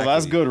 yeah. exactly. Well,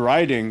 that's good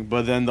writing,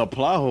 but then the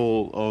plot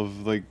hole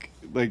of like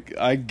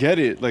I get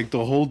it, like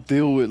the whole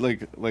deal with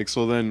like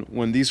so then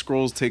when these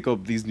scrolls take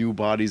up these new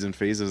bodies and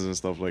faces and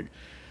stuff, like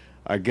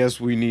I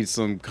guess we need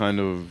some kind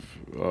of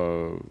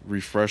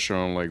refresher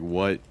on like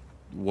what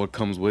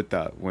comes with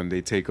that when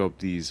they take up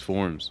these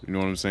forms. You know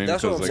what I'm saying?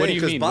 That's what I'm like, What do saying.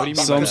 you 'Cause mean? Bob, What do you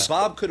mean by because that?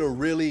 Bob could have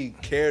really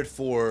cared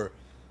for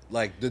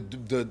like the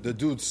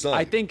dude's son.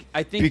 I think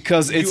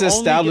because you it's only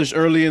established get-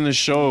 early in the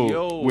show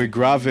Yo, with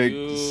Gravik.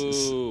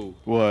 yo.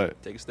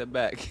 What? Take a step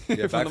back.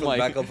 yeah, from the mic.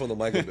 back up from the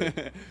mic a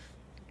bit.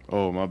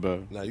 Oh, my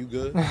bad. Now you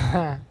good?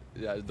 Yeah,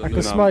 I don't can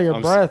do smell your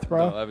I'm- breath, Don't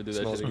bro. ever do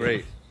that. Smells shit great.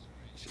 Again.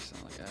 Shit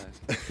sound like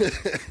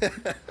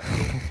ass.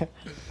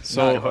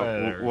 So Go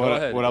ahead, what Go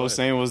ahead, what go I was ahead.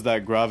 saying was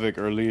that Gravik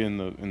early in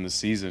the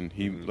season,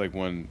 he like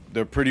when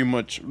they're pretty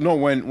much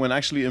when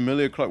actually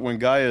Emilia Clarke, when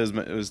Gaia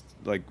is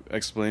like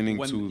explaining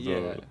When- to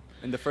yeah,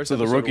 in the first to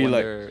the episode rookie, when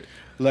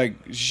like-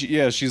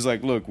 they're- she's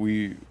like, look,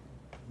 we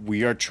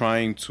are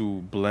trying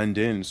to blend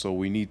in, so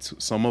we need to,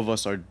 some of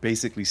us are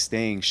basically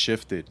staying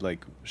shifted,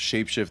 like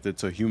shape shifted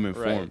to human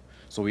Right. form.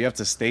 So we have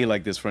to stay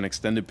like this for an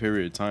extended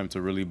period of time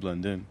to really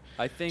blend in.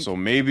 I think So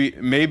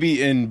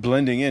maybe in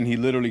blending in, he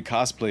literally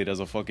cosplayed as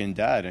a fucking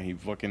dad, and he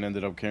fucking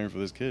ended up caring for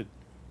this kid.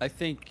 I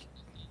think.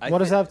 What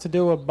does that have to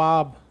do with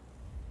Bob?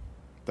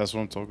 That's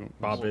what I'm talking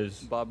about.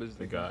 Bob is the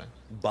the guy.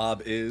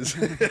 Bob is.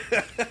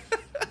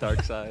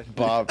 dark side.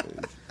 Bob.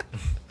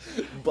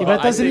 Yeah, but that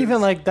I doesn't think-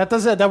 even like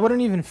that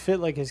wouldn't even fit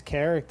like his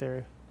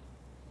character.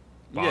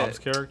 Bob's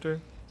character.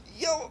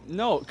 Yo,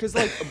 No, because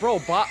like, bro,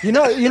 Bob. You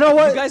know what?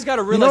 You guys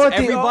gotta You realize know what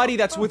the- everybody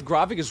that's with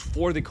Gravik is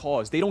for the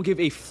cause. They don't give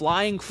a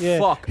flying Yeah.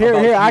 fuck. Here,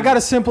 about I got a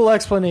humans. simple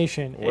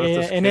explanation, What if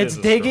this and kid it's is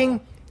a digging.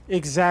 Skrull?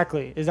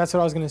 Exactly, that's what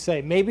I was gonna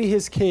say. Maybe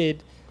his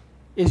kid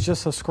is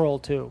just a scroll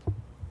too.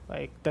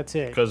 Like that's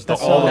it. Because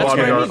That's all the That's what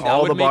I bodyguards, mean. That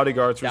all would the make-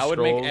 bodyguards were that would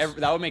make Skrulls.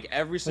 that would make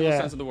every single Yeah.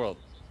 sense in the world.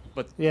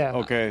 But Yeah.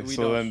 Okay, We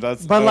so don't- then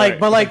that's. But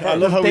like- alright. I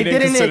love how they we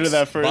didn't didn't consider ex-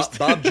 that first.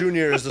 Bob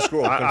Jr. is the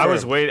scroll. I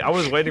was confirmed. waiting. I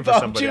was waiting for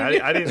Bob somebody.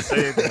 Jr. I didn't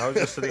say anything. I was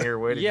just sitting here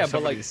waiting. yeah, for but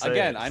somebody like to say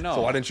again, it. I know.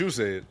 So why didn't you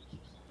say it?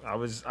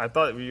 I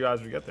thought you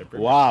guys would get there.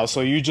 pretty Wow,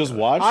 so you just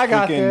watched I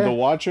got freaking there. The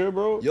Watcher,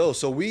 bro? Yo,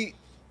 so we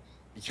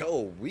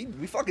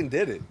fucking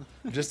did it.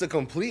 Just a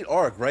complete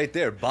arc right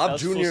there. Bob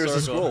That's Jr. full is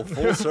the circle.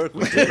 scroll. Full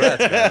circle. Congrats,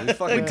 man. We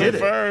fucking did it.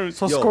 Confirmed.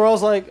 So Yo,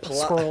 squirrels like plot-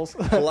 squirrels.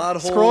 plot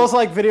hole- Squirrels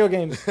like video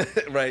games.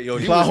 Right, yo.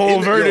 He Plot was hole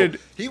in the- yo, averted.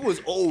 He was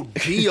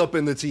OG up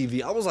in the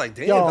TV. I was like,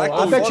 damn, Yo, back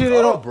I the bet fuck you they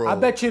up, don't. bro. I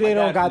bet you they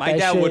don't got my that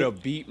dad shit. would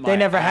have beat my They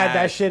never had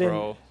that ass, shit in-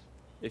 bro.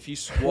 If he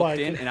What? walked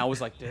in and I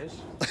was like this,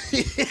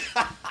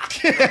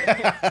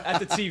 at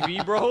the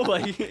TV, bro.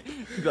 Like, he'd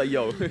be like,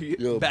 yo,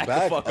 back the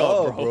fuck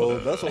up, bro.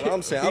 That's what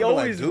I'm saying. He I'm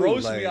always like, dude,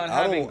 roasts like, me on I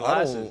having don't,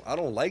 glasses. I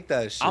don't like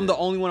that shit. I'm the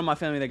only one in my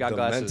family that got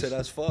Demented glasses.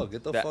 as fuck.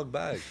 Get the That- fuck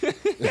back.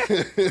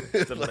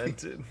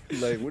 Demented.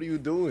 Like, what are you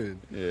doing?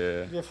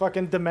 Yeah. You're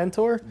fucking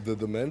Dementor. The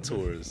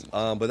Dementors.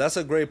 But that's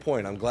a great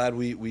point. I'm glad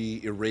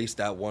we erased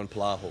that one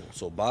plot hole.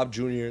 So Bob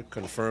Jr.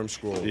 confirmed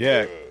scroll.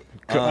 Yeah.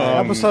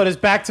 Episode is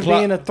back to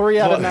being a 3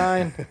 out of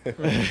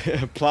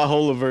 9. Plot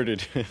hole averted.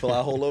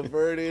 Plot hole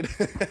averted.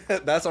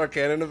 That's our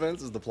canon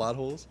events, is the plot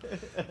holes.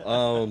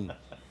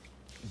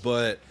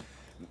 But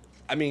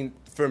I mean,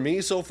 for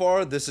me so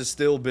far, this has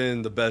still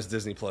been the best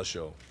Disney Plus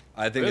show.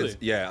 I think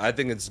Really? I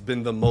think it's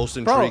been the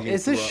most Bro, intriguing.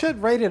 is this throughout-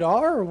 shit rated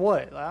R or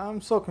what? I'm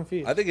so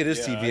confused. I think it is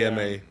Yeah,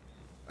 TVMA.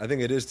 I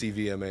think it is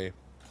TVMA.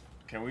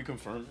 Can we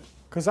confirm it?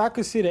 Because I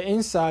could see the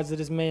insides of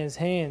this man's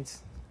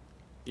hands.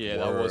 Yeah,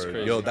 that was Word.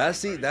 crazy. Yo,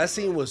 that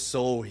scene was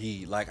so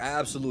heat. Like, I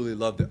absolutely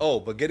loved it.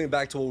 Oh, but getting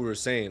back to what we were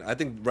saying, I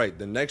think, right,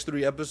 the next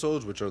 3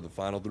 episodes, which are the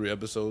final 3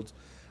 episodes,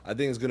 I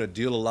think it's going to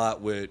deal a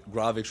lot with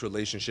Gravik's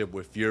relationship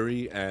with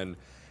Fury and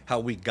how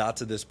we got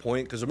to this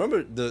point. Because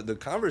remember, the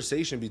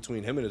conversation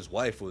between him and his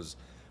wife was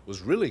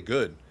really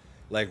good.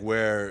 Like,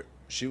 where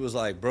she was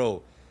like,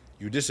 bro,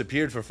 you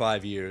disappeared for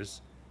 5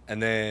 years,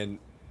 and then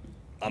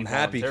I'm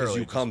happy because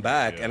you come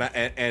back, yeah.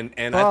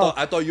 and Bro,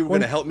 I thought you were when-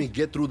 gonna help me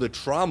get through the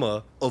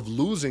trauma of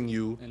losing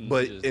you, And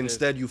but you just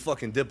instead you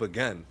fucking dip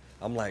again.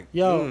 I'm like,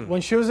 Yo, when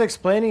she was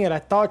explaining it,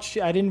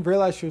 I didn't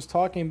realize she was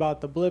talking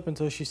about the blip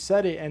until she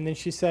said it, and then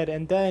she said,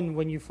 and then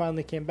when you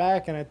finally came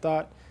back, and I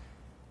thought,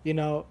 you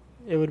know,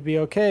 it would be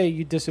okay.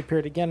 You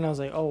disappeared again, and I was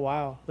like, oh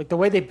wow, like the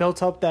way they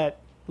built up that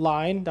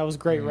line, that was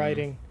great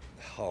writing.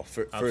 oh,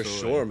 for Absolutely.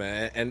 sure,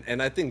 man. And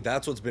I think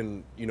that's what's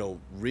been,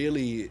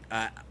 really.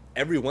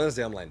 Every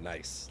Wednesday, I'm like,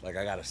 nice. Like,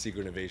 I got a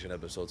Secret Invasion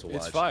episode to watch.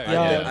 It's fire. I-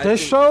 Yeah, I this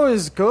think- show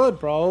is good,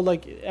 bro.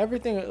 Like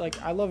everything, like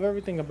I love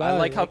everything about I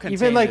like it. how Like,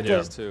 contained even like it the,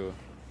 is, too.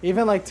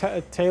 even like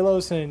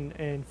Talos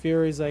and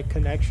Fury's like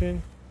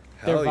connection,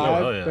 their Hell yeah. vibe,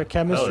 Hell yeah. their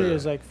chemistry Hell yeah.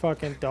 is like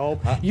fucking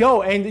dope. Yo,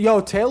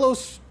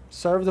 Talos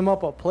served him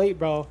up a plate,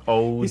 bro.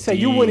 OD. He said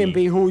you wouldn't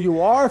be who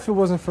you are if it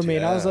wasn't for me,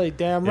 and I was Yeah. like,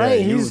 damn Yeah,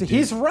 right. you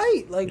He's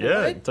right. Like Yeah,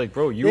 what? it's like,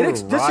 bro, you It were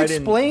this riding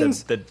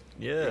explains-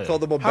 yeah. He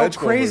called him a How bench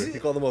warmer. crazy- He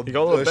called him a, You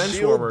called him a bench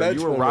shield warmer. bench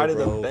You were warmer, riding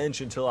bro. the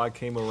bench until I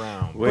came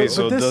around. Wait,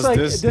 so this does like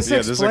this? this yeah,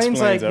 explains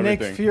like everything.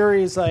 Nick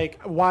Fury's like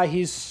why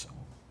he's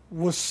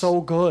was so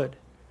good,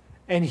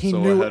 and he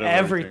So knew ahead of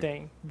everything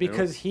everything.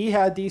 because he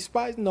had these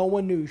spies. No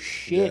one knew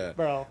shit, Yeah.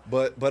 bro.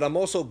 But I'm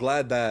also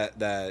glad that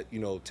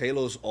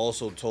Talos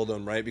also told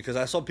him, right, because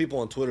I saw people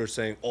on Twitter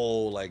saying,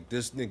 oh, like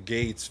this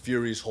negates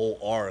Fury's whole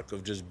arc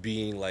of just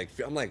being like,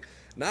 I'm like,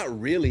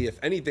 not really.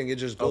 If anything, it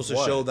just goes to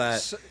what? show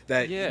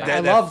that yeah. I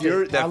loved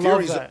Fury, it. I love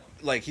Fury's that.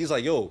 like, he's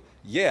like, yo,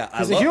 yeah, I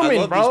He's a love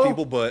human, bro. these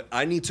people, but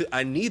I need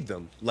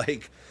them.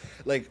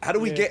 Like how do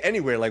we Yeah. get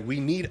anywhere? Like,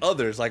 we need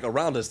others like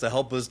around us to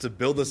help us to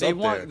build us They up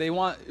want there. they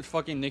want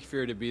fucking Nick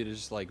Fury to be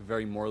this like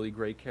very morally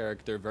great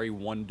character, very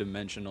one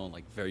dimensional,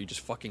 like very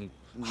just fucking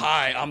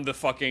hi, I'm the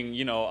fucking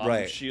I'm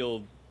Right.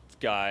 Shield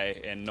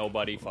guy and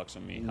nobody fucks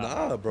with me.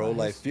 Nah, bro.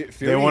 Like Fury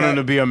They want him had-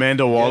 to be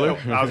Amanda Waller.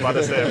 I was about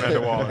to say Amanda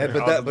Waller. And, I was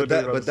literally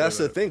about to but that's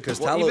say the that. thing, because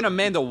Well, even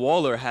Amanda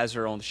Waller has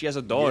her own. She has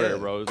a daughter, Yeah.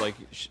 bro. Like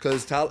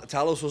Because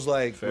Talos was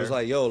like,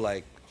 yo,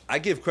 like, I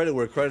give credit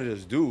where credit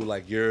is due.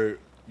 Like, you're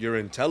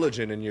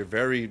intelligent and you're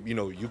very,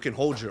 you can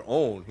hold your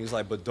own. He's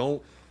like, but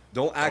don't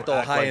act all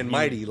act high like and you-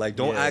 mighty. Like,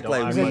 don't yeah, act don't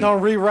like act Then we.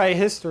 don't rewrite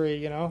history,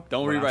 you know.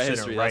 don't When I'm rewrite sitting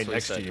history. right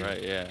That's what he next to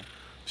said, you. right?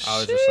 Yeah. I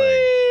was just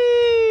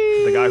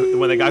like,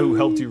 when the guy who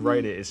helped you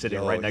write it is sitting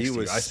Yo, right next he to you.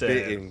 was I said,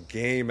 spitting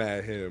game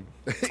at him.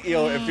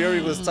 Yo, and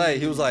Fury was tight.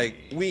 He was like,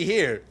 we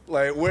here.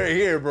 Like, we're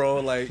here, bro.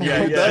 Like,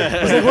 yeah, He's yeah.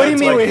 like, what do you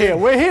mean we're here?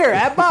 We're here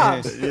at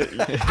Bob's.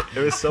 It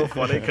was so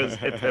funny because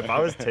if I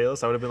was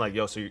Talos, I would have been like,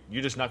 yo, so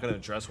you're just not gonna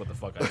address what the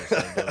fuck I just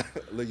said.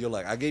 Bro. You're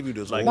like, I gave you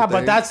this Like- whole Nah, but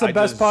thing. that's the I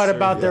best part deserve-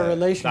 about their yeah.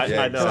 relationship.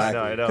 Yeah, I know.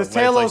 exactly. Because But it's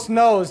Talos like-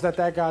 knows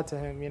that got to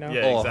him, you know.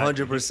 Yeah, Oh,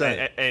 exactly.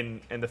 100%.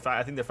 And the fact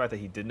I think the fact that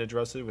he didn't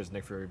address it was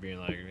Nick Fury being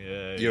like,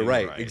 yeah, You're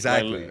right.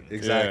 Exactly. Like,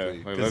 Exactly.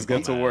 yeah, like, 'Cause let's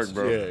get to work,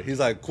 bro. Yeah, he's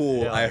like,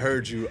 cool. Yeah. I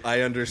heard you.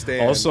 I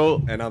understand.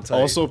 Also, and I'm tight.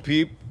 also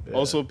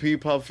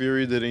peep how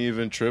Fury didn't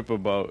even trip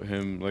about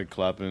him like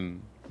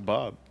clapping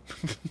Bob.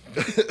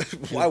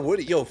 why would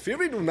he? Yo,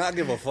 Fury do not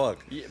give a fuck.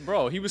 Yeah,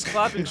 bro, he was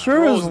clapping Fury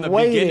was scrolls in the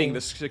waiting. beginning.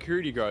 The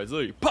security guards,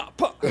 literally, pop,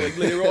 pop. Like,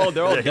 they're all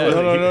Yeah, he dead.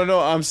 was- No.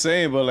 I'm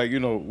saying, but like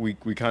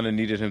we kind of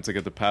needed him to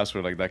get the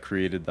password. Like that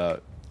created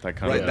that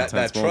kind Right, of that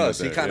intense moment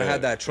trust. He there. kind of Yeah,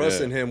 had that trust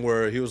yeah. in him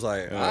where he was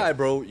like, all right,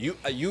 bro, you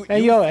And you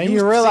you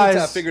seem realize- to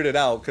have figured it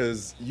out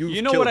because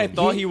You know what I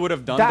thought he would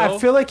have done That, though? I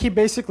feel like he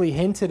basically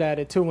hinted at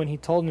it too when he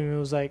told him. It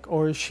was like,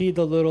 or is she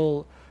the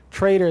little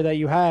traitor that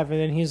you have? And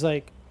then he's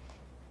like,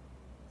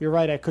 you're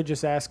right, I could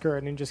just ask her,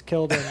 and then just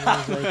killed him.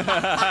 And he's like,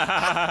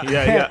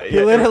 yeah. he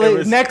literally, it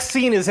was- next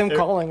scene is him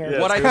calling her. yeah,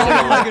 What I it was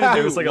thought he was gonna It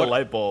do- was like a what-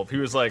 light bulb. He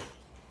was like,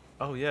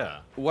 oh yeah.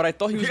 What I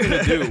thought he was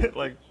gonna do,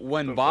 Like,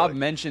 when the Bob fuck?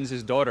 mentions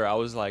his daughter, I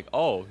was like,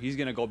 oh, he's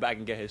gonna go back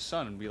and get his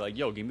son and be like,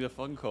 yo, give me the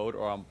fucking code,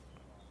 or I'm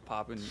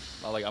popping,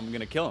 like I'm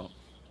gonna kill him.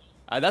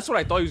 That's what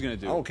I thought he was gonna I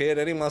do. don't care.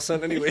 That ain't my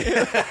son anyway.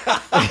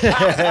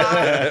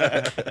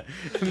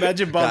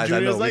 Imagine Bob Guys, I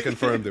Jr. know. is like,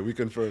 We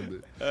confirmed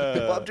it.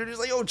 Bob Jr.'s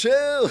like, yo,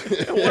 chill.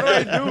 What do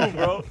I do,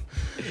 bro?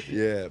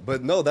 Yeah,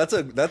 but no, that's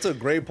a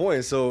great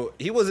point. So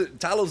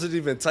Talos isn't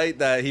even tight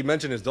that he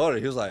mentioned his daughter.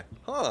 He was like,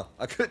 huh,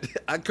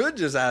 I could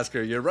just ask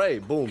her. You're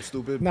right. Boom,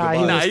 stupid. Nah,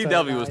 Goodbye. Nah, was he tight.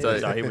 definitely was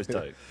tight. Nah, he was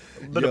tight.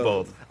 Bit Yo, of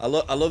both. I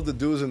love the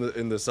dudes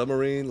in the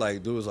submarine.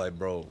 Like, dude was like,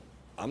 bro,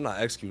 I'm not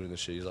executing this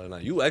shit. He's like, nah,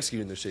 you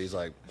executing this shit. He's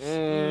like,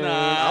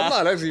 Nah. I'm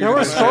not executing There were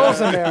this shit.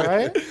 scrolls in there,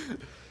 right?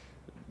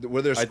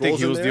 Were there I scrolls think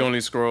he in was the there?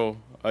 only scroll.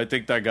 I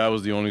think that guy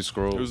was the only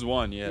scroll It was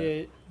one, yeah.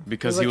 Yeah.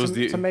 because Like he was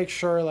to make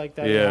sure like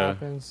that Yeah.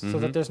 happens, so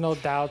Mhm. that there's no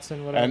doubts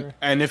and whatever.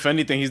 and if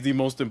anything, he's the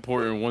most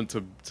important one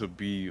to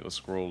be a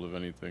scroll, if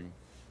anything,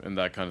 in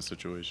that kind of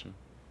situation.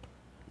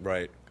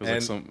 Right.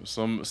 Because like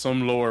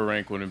some lower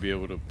rank wouldn't be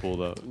able to pull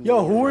that.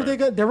 Yo, who were Right.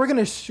 they? They were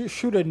gonna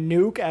shoot a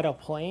nuke at a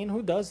plane.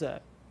 Who does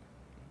that?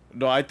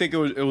 No, I think it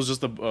was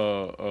just a.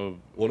 Well,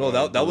 no,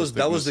 that was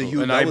the ballistic U,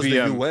 missile. that An was the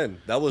IBM. UN.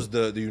 That was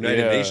the United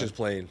Yeah. Nations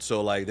plane.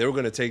 So like they were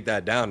gonna take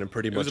that down and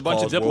pretty much was a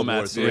bunch of cause World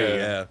War diplomats, III. yeah.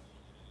 Yeah.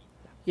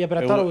 Yeah, but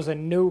I It thought wa- it was a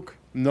nuke.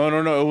 No,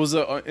 it was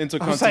a I was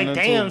intercontinental.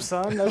 like, damn,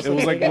 son, that's It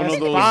was a like big one ass of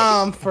those-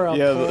 bomb for a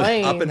Yeah, the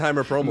plane.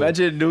 Oppenheimer promo.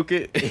 Imagine nuke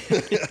it.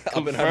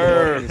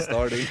 Oppenheimer promo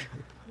starting.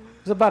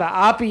 It's about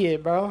to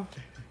opiate, bro.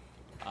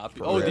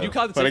 Oh, did you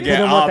count the But I ticket? get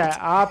Hit him with opt. that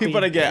oppie. He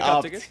better get You got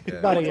opt. tickets? Yeah.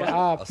 About to get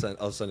op.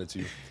 I'll send it to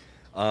you.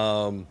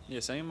 Yeah,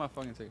 send me my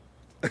fucking ticket.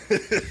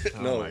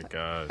 No. Oh my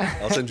god.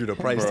 I'll send you the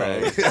price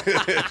Bro.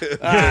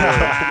 tag.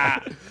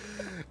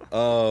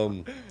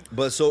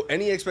 But so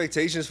any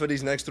expectations for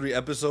these next 3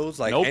 episodes?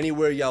 Like Nope.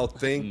 anywhere y'all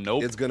think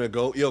Nope. it's gonna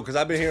go? Yo, because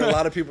I've been hearing a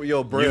lot of people.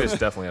 Yo, Brim, Eunice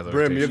definitely has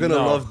Brim, you're gonna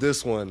expectations. love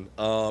this one.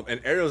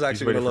 And Ariel's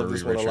actually waiting gonna love for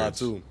this Reed one a lot Richards.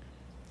 too.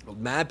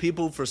 Mad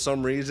people for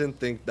some reason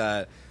think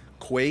that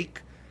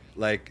Quake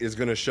like is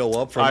gonna show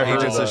up from I heard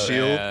Agents of that.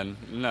 Shield. Man,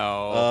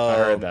 no. I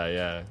heard that.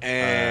 Yeah.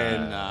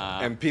 And Nah.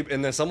 and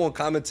then someone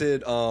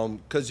commented,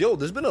 cause yo,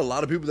 there's been a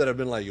lot of people that have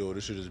been like, yo,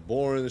 this shit is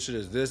boring, this shit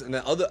is this, and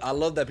then I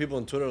love that people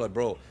on Twitter are like,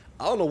 bro,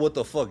 I don't know what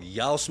the fuck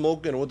y'all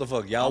smoking or what the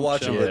fuck y'all I'm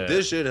watching, chilling. but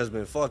this shit has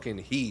been fucking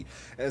heat.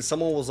 And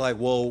someone was like,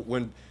 well,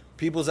 when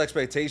people's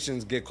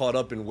expectations get caught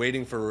up in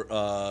waiting for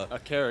A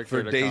character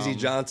for to Daisy come.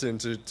 Johnson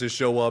to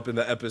show up in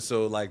the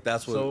episode, like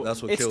that's what So,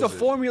 that's what It's kills the it.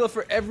 formula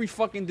for every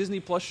fucking Disney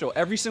Plus show.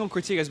 Every single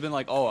critique has been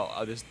like,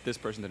 oh, this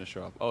person didn't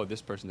show up. Oh,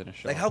 this person didn't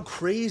show Like up. how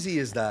crazy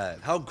is that?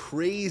 How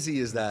crazy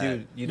is that?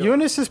 Dude, you know,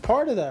 Eunice is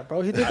part of that,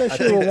 bro. He did that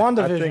shit with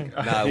WandaVision.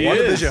 Nah, He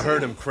WandaVision is.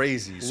 hurt him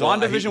crazy. So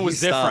WandaVision he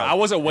was different. stopped. I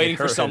wasn't waiting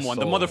for hurt his someone.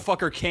 The soul.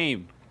 motherfucker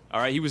came. All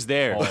right, he was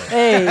there.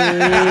 Hey,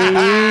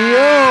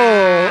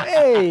 yo,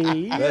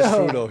 hey, That's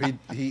yo. true though.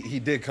 He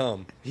did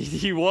come.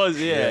 He was,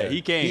 yeah,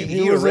 he came.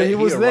 He was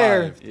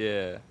there. arrived.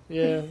 Yeah.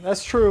 Yeah,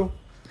 that's true.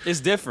 It's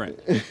different.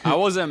 I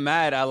wasn't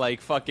mad at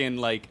like fucking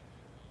like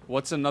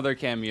what's another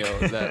cameo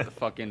that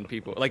fucking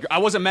people like I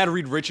wasn't mad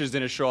Reed Richards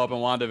didn't show up in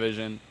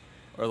WandaVision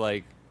or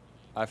like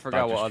I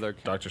forgot what other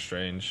Doctor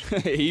Strange.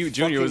 he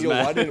Junior was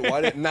Fucking, yo, mad.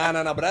 why didn't nah,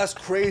 but that's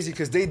crazy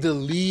because they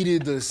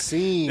deleted the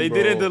scene. They bro.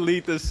 didn't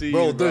delete the scene.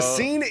 Bro, the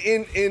scene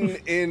in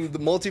the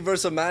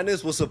Multiverse of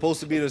Madness was supposed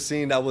to be the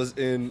scene that was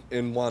in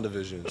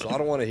WandaVision. So I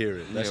don't want to hear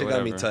it. That Yeah, shit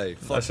got me whatever. tight.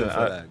 Fuck Listen, him for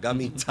I- that. Got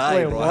me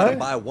tight, Wait, bro. I had to what?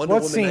 buy Wonder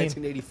What Woman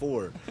scene?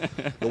 1984.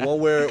 The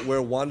one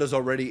where Wanda's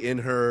already in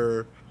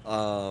her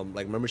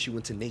like remember she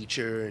went to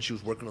nature and she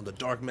was working on the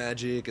dark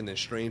magic and then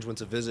Strange went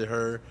to visit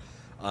her.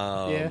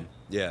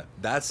 Yeah,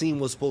 that scene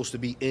was supposed to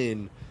be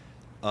in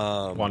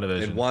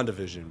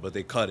WandaVision, but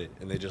they cut it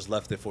and they just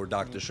left it for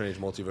Doctor Strange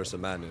Multiverse of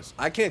Madness.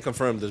 I can't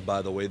confirm this,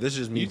 by the way. This is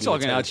just me You being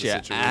talking a out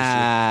Texas your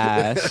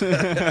situation.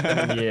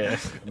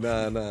 ass.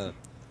 Yeah.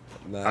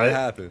 Nah, I- it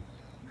happened.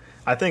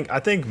 I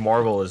think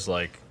Marvel is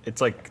like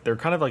it's like they're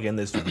kind of like in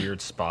this weird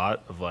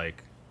spot of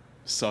like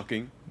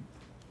Sucking.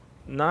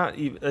 not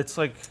even. It's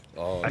like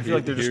Oh, I feel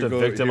like they're just a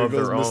victim of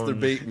their Mr. own.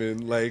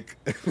 Bateman, like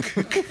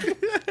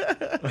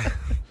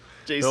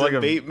Jason like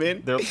a-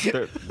 Bateman.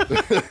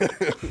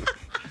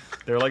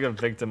 They're like a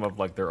victim of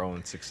like their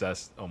own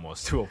success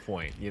almost to a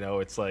point. You know,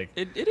 it's like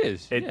it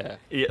is. it,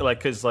 Yeah. like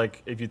because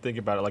like if you think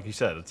about it, like you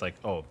said, it's like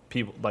oh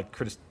people like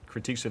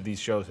critiques of these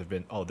shows have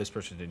been oh this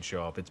person didn't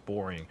show up, it's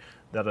boring,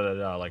 da da da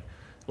da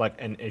like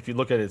and if you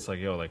look at it, it's like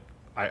yo like.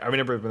 I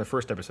remember when the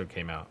first episode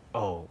came out.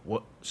 Oh,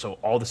 what? So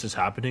all this is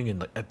happening,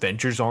 and like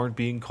Avengers aren't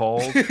being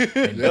called.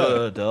 And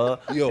duh.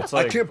 yo, It's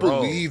I like, can't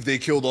bro. believe they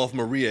killed off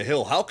Maria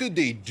Hill. How could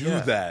they do Yeah.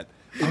 that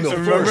in the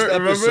Remember, first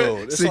episode?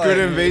 It's Secret like,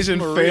 Invasion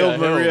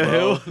failed Maria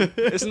bro. Hill.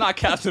 It's not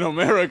Captain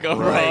America,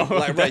 bro.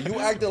 right. You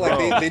acted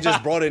like they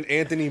just brought in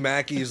Anthony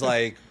Mackie's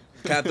like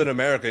Captain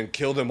America and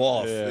killed him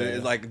off.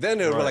 Like then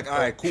they were Right. like, all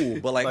right,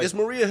 cool. But like, Like- it's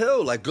Maria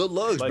Hill. Like good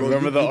luck, Like, bro.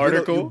 remember the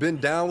article? You've been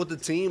down with the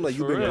team. Like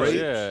you've For been real, great.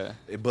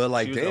 yeah. But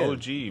like, She was damn,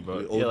 OG,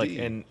 but OD. yeah, like,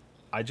 and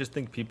I just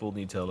think people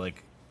need to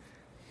like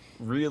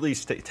really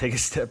take a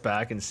step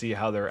back and see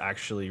how they're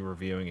actually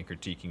reviewing and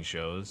critiquing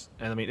shows.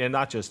 And I mean, and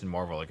not just in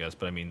Marvel, I guess,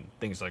 but I mean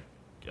things like,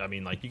 I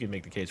mean, like you can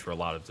make the case for a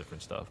lot of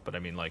different stuff. But I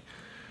mean, like,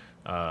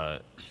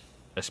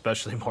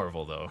 especially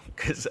Marvel though,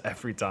 because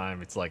every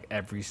time it's like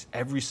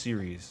every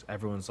series,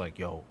 everyone's like,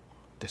 "Yo,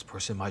 this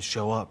person might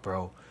show up,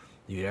 bro.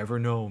 You never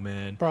know,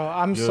 man." Bro,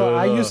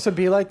 I used to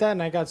be like that,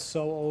 and I got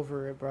so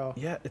over it, bro.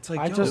 Yeah, it's like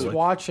I yo, just like,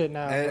 watch it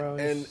now, bro.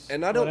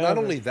 And not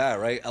only that,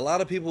 right? A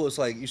lot of people, it's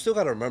like you still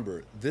got to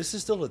remember this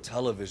is still a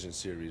television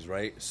series,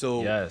 right?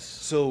 So Yes.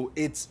 so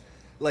it's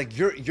like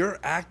you're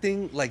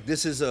acting like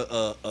this is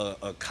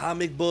a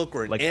comic book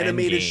or an Like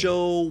animated Endgame.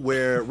 show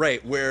where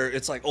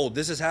it's like, oh,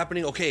 this is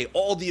happening. Okay,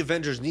 all the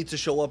Avengers need to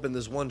show up in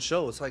this one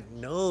show. It's like,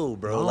 no,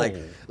 bro. No.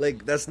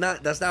 Like that's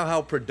not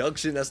how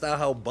production, that's not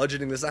how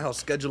budgeting, that's not how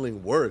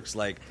scheduling works.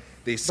 Like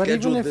they But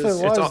schedule even if this.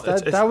 it was,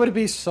 it's- that would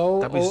be so,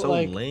 that'd be so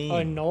like lame.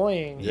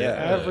 annoying.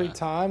 Yeah. Every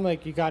time,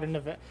 like you got an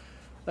event,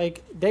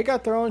 like they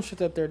got their own shit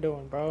that they're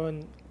doing, bro.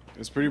 And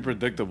It's pretty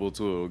predictable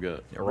too. It'll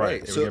get. You're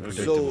right. It would get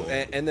predictable.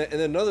 And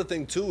then another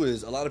thing too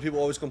is a lot of people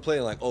always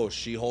complain like, oh,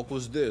 She-Hulk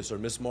was this or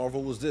Miss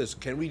Marvel was this.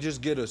 Can we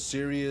just get a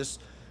serious,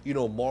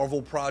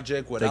 Marvel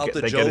project without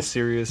the they jokes? get a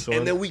serious one.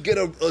 And then we get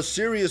a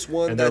serious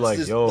one And they're that's like,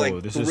 this yo,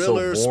 like this is so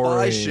thriller spy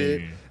boring.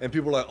 shit, and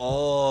people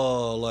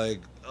are like,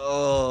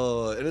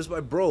 and it's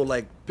like, bro,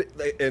 like,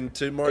 and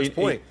to Mark's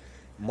point.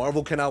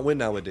 Marvel cannot win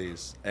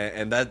nowadays,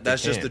 and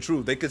that's just the can't.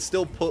 truth. They could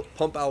still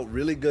pump out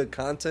really good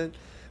content,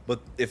 but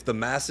if the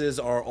masses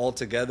are all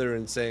together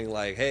and saying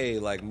like, "Hey,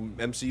 like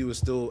MCU is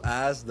still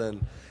ass,"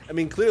 then I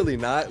mean, clearly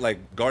not. Like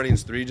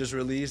Guardians 3 just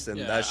released, and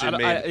that shit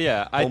made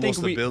I think almost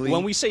a billion.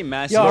 when we say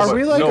massive, yeah, are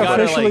we like no, but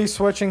officially like,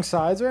 switching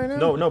sides right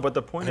now? no, but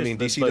the point I is, mean,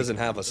 that, DC like, doesn't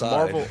have a side.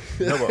 Marvel,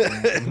 no, but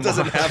it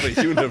doesn't have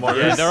a universe.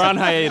 yeah, they're on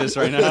hiatus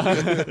right now.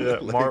 yeah,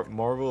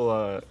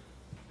 Marvel.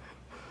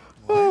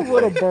 Oh,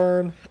 what a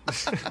burn!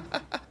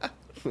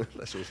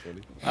 That shit was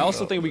funny. I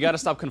also think we got to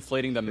stop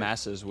conflating the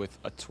masses with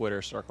a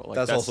Twitter circle. Like,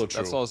 That's also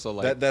true. That's also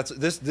like this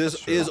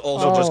true. is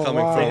also Oh, just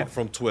coming wow.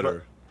 from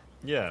Twitter.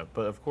 Yeah,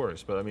 but of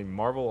course, but I mean,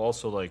 Marvel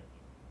also like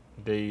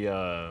they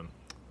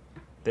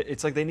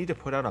it's like they need to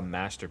put out a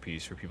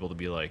masterpiece for people to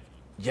be like,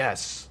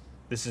 yes,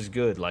 this is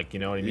good. Like, you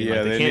know what I mean? Yeah,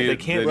 like, they they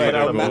can't need put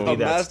out a to movie a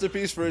that's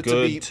masterpiece for it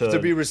good to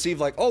be received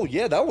like, oh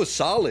yeah, that was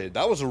solid.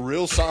 That was a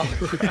real solid.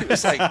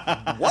 It's like,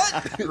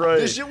 what? Right.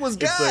 This shit was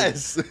It's like-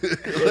 gas.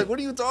 Like, what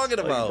are you talking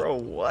like, about? bro,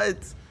 what?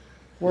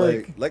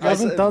 Work. like I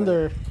Love and said,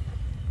 Thunder.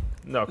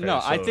 No, okay, no,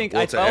 I so- think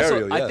Well, I to also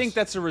Ariel, I yes. think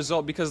that's a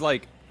result because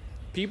like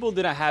people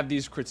didn't have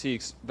these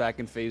critiques back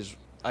in phase.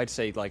 I'd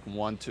say like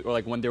 1, 2, or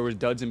like when there was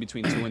duds in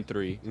between 2 and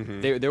 3.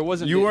 There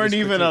wasn't. You this weren't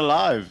even critique.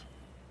 alive.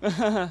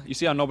 You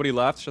see how nobody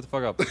laughed? Shut the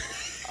fuck up.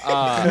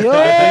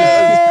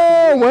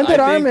 Yo, when did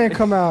I Iron think- Man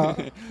come out?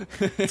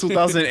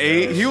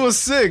 2008. He was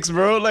 6,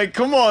 bro. Like,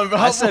 come on.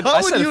 How, I said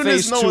how would phase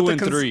Eunice know 2 what and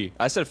the 3.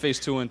 I said phase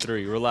 2 and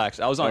 3.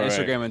 Relax. I was on All right.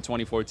 Instagram in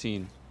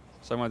 2014.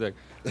 Suck my dick.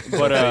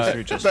 But Phase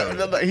 3 just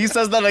started. He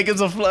says that like it's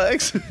a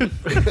flex.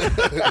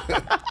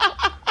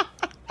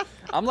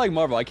 I'm like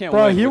Marvel. I can't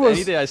Bro, win. he with was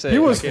anything I say. he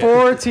was I can't.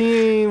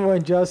 14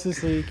 when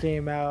Justice League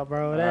came out,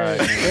 bro. That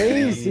is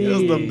crazy. It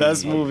was the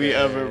best movie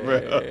ever, bro.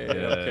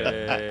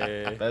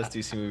 Okay. Best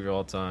DC movie of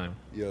all time.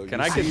 Yo, Can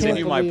you I see-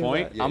 continue my believe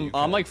point? that. Yeah, you I'm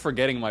can. like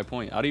forgetting my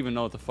point. I don't even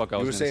know what the fuck I You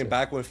was were gonna saying say.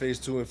 back when phase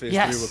 2 and phase 3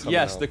 were coming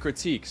Yes, out. the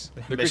critiques.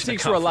 The Mission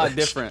critiques were a lot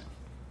accomplished. different.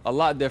 A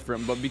lot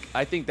different, but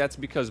I think that's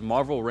because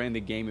Marvel ran the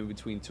game in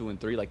between 2 and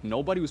 3. Like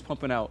nobody was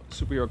pumping out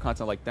superhero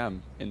content like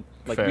them, and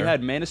like we Fair.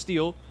 had Man of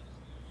Steel,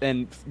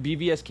 and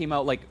BVS came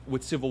out like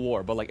with Civil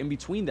War. But like in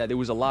between that, there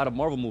was a lot of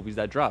Marvel movies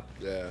that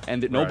dropped. Yeah.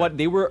 and nobody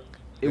they were. It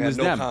They had was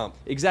no them comp.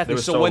 exactly. They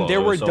were So when solo, there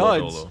it were was solo,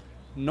 duds, solo.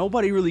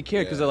 nobody really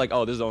cared because Yeah. they're like,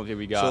 oh, this is the only thing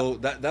we got. So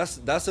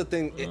that's the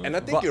thing, and I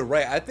think But- you're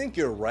right. I think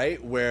you're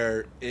right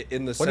where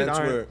in the What did sense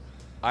Iron- where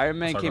Iron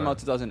Man Sorry, came go out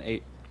ahead.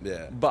 2008.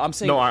 yeah. But I'm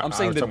saying No, I I'm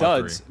saying was the talking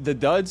about duds. 3. The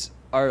duds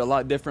are a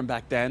lot different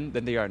back then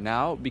than they are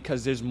now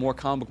because there's more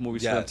comic book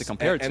movies for them to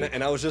compare and, to.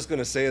 And I was just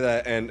gonna say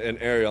that, and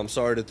Ariel, I'm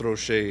sorry to throw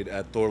shade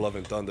at Thor: Love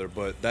and Thunder,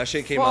 but that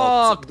shit came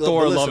out. Fuck but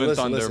Thor: listen, Love and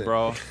listen, Thunder, listen.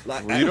 bro.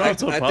 Like, You don't have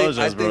to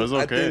apologize, bro. It's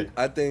okay.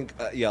 I think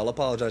yeah, I'll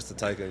apologize to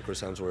Taika and Chris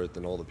Hemsworth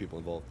and all the people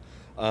involved.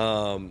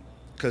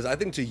 Because I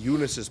think to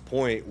Eunice's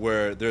point,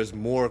 where there's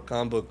more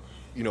comic book,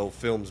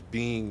 films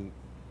being,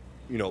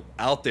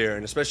 out there,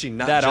 and especially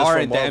not That just are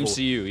from in the Marvel.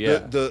 MCU, yeah.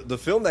 The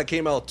film that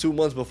came out 2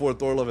 months before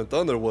Thor: Love and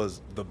Thunder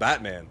was The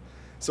Batman.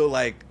 So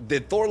like,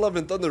 did Thor: Love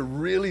and Thunder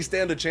really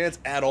stand a chance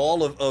at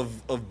all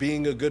of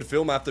being a good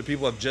film after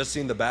people have just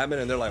seen The Batman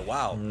and they're like,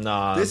 wow,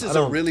 Nah, this I is a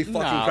don't- really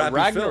fucking Nah, crappy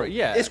Ragnarok, film.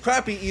 yeah. It's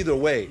crappy either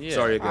way. Yeah.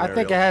 Sorry again, I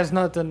think it Ariel. has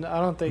nothing.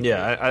 I don't think.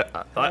 Yeah,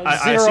 I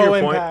see Zero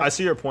your point. impact. I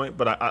see your point,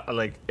 but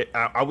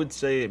I would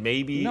say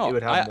maybe No, it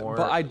would have I- more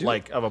but I do-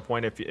 like of a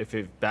point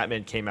if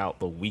Batman came out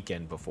the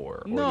weekend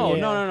before. Or No,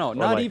 Yeah. no. Or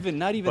Not like- even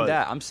but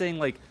that. I'm saying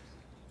like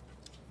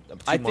 2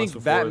 I months think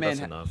before, Batman, that's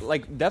enough.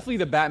 like definitely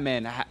the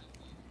Batman.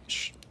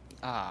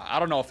 I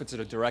don't know if it's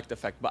a direct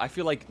effect, but I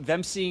feel like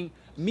seeing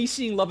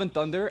Love and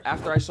Thunder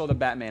after I saw the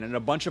Batman and a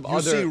bunch of You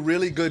other. see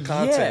really good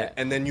content,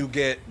 Yeah. and then you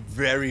get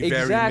very,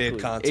 very Exactly,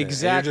 mid content. And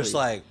exactly. you're just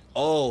like,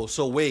 oh,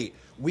 so wait,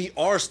 we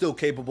are still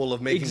capable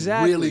of making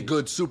Exactly. really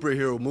good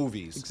superhero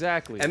movies.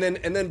 Exactly. And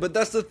then, but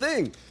that's the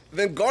thing.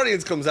 Then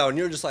Guardians comes out, and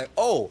you're just like,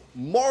 oh,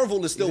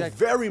 Marvel is still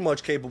Exactly. very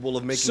much capable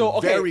of making So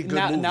okay, very good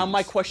movies. now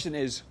my question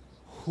is,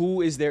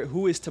 who is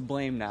to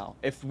blame now?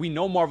 If we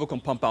know Marvel can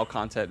pump out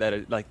content that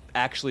is like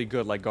actually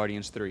good, like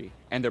Guardians 3,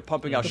 and they're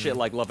pumping out shit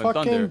like Love and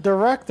Fucking Thunder,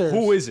 directors.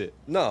 who is it?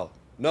 No,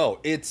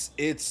 it's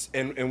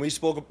and we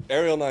spoke.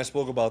 Ariel and I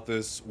spoke about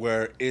this,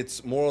 where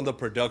it's more on the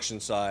production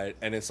side,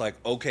 and it's like,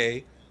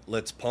 okay,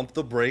 let's pump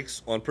the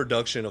brakes on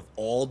production of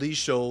all these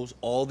shows,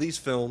 all these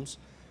films,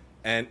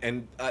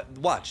 and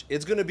watch.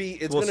 It's gonna be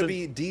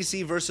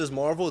DC versus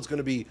Marvel. It's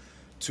gonna be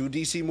 2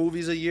 DC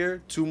movies a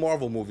year, 2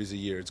 Marvel movies a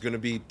year. It's gonna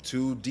be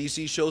 2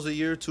 DC shows a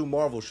year, 2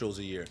 Marvel shows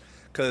a year.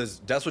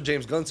 Because that's what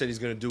James Gunn said he's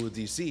going to do with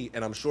DC,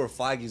 and I'm sure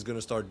Feige's going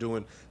to start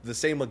doing the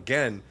same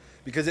again.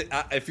 Because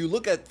if you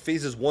look at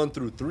phases 1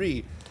 through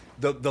 3,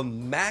 the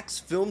max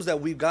films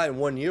that we've got in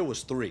 1 year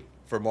was 3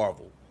 for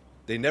Marvel.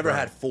 They never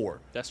had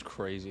 4, That's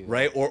crazy,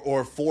 right?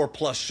 Or 4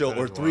 plus show,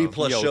 or is 3 wild.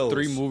 plus Yo, shows.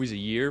 3 movies a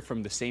year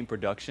from the same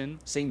production,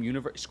 same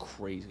universe. It's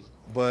crazy.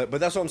 But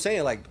that's what I'm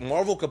saying. Like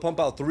Marvel could pump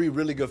out 3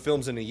 really good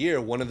films in a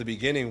year. One in the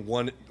beginning,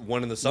 one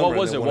in the summer. What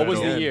was and it? then What one was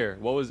at the end. year?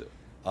 What was it?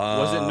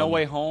 Was it No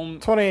Way Home,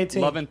 2018.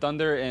 Love and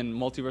Thunder, and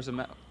Multiverse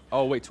of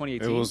Oh wait, It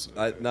 2018. was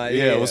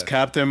Yeah, it was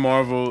Captain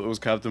Marvel. It was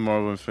Captain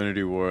Marvel,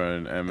 Infinity War,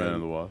 and Ant-Man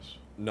and the Wasp.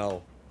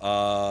 No.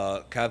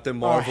 Captain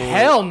Marvel.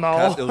 hell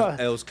no.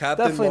 It was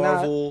Captain Definitely not.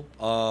 Marvel.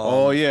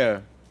 Oh yeah.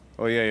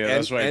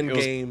 That's right. It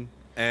was- Endgame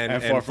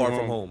and Far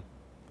From Home.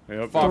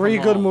 Yep. Far 3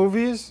 From good Home.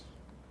 movies.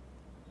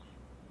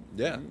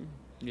 Yeah.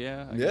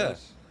 Yeah, I Yeah.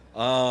 guess.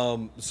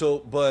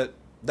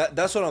 But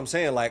that's what I'm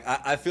saying. Like,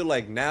 I feel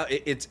like now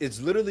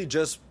it's literally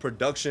just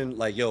production.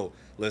 Like, yo,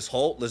 let's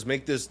halt. Let's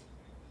make this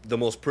the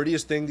most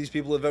prettiest thing these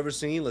people have ever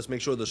seen. Let's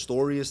make sure the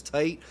story is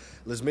tight.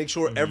 Let's make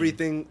sure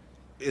everything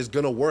is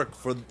gonna work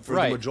for the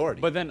majority.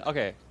 But then,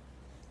 okay,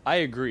 I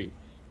agree.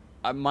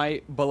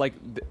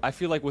 I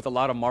feel like with a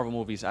lot of Marvel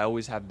movies, I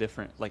always have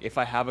different. Like, if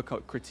I have a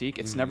critique,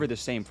 it's never the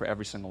same for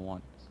every single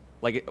one.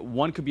 Like,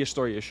 one could be a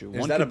story issue. is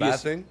One that could a be bad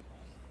thing?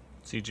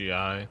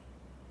 CGI.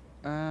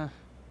 I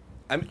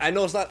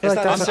know it's not. feel It's like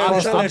not that's necessarily,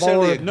 it's across not the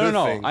necessarily a board. good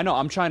No. thing. I know.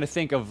 I'm trying to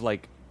think of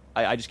like.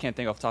 I just can't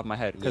think off the top of my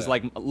head because Yeah.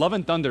 like Love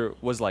and Thunder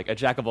was like a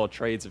jack of all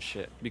trades of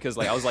shit because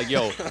like I was like,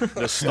 yo,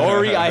 the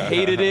story I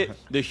hated it,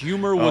 the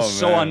humor was Oh,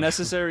 so man.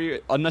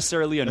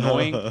 unnecessarily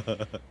annoying,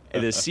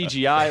 and the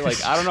CGI,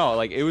 like I don't know,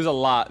 like it was a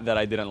lot that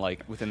I didn't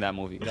like within that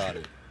movie. Got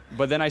it.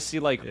 But then I see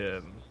like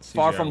Yeah.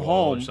 Far CGI From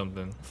wall or Home,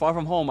 something. Far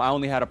From Home, I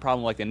only had a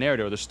problem like the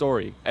narrative or the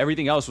story.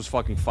 Everything else was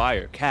fucking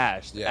fire,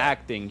 cast, Yeah.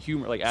 acting,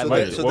 humor, like ad So,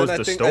 libs. then, What was I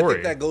the think I story?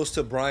 think that goes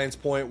to Brian's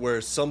point where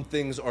some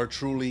things are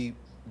truly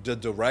the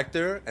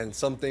director and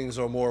some things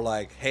are more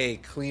like, hey,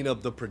 clean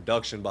up the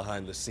production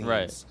behind the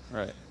scenes.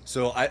 Right.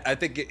 So I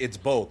think it's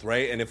both,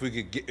 right? And if we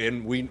could get,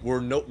 and we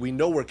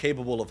know we're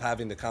capable of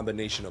having the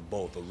combination of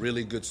both, a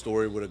really good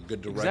story with a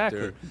good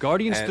director. Exactly.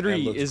 Guardians and 3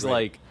 looks is great.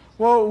 like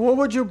Well, what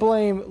would you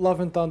blame Love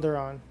and Thunder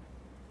on?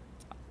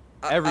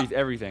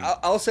 everything.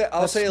 I'll say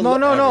No, everything.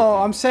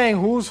 I'm saying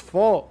whose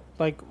fault?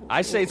 Like,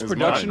 I say it's It's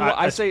production. mine.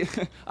 I say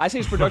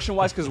it's production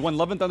wise because when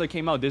Love and Thunder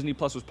came out, Disney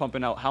Plus was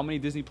pumping out how many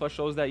Disney Plus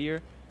shows that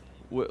year?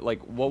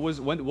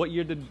 What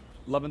year did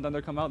Love and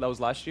Thunder come out? That was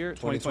last year,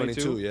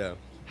 2022, yeah.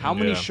 How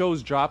many Yeah.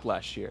 shows dropped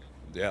last year?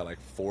 Yeah, like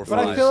 4 or 5.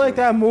 but I feel like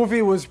that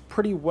movie was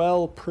pretty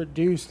well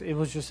produced. It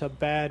was just a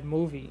bad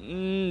movie.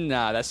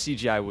 Nah, that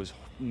CGI was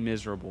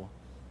miserable.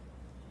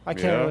 I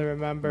can't really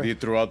remember.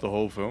 Throughout the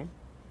whole film.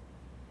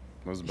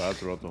 It was bad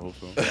throughout the whole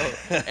film.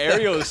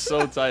 Ariel is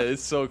so tight.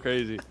 It's so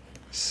crazy,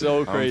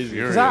 so crazy.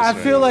 furious. 'Cause I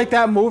man. feel like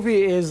that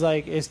movie is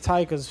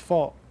Taika's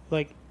fault.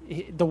 Like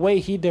the way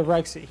he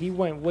directs it, he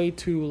went way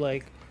too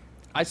like.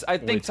 I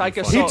think too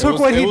Taika far. He saw. took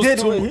what it he was did.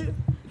 too-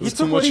 He it was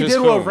took too what much he his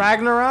did film. with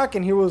Ragnarok,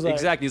 and he was like,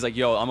 Exactly. He's like,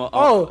 yo,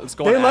 "Oh, let's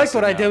go. they on liked acid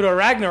what I now. did with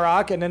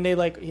Ragnarok," and then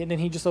and then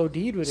he just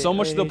OD'd with it. So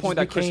much to and the it point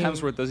just that Chris became-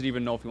 Hemsworth doesn't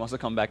even know if he wants to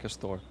come back as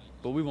Thor.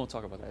 But we won't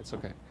talk about that. It's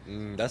okay.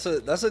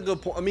 That's a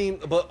good point. I mean,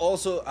 but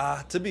also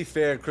to be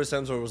fair, Chris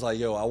Hemsworth was like,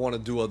 "Yo, I want to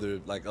do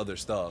other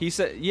stuff." He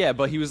said, yeah,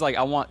 but he was like,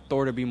 I want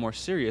Thor to be more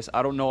serious.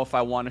 I don't know if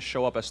I want to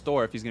show up as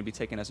Thor if he's gonna be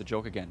taken as a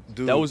joke again.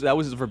 Dude. That was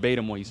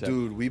verbatim what he said.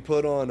 Dude, we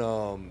put on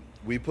Yo,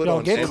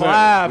 get Endgame-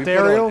 clapped, we put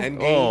on Ariel.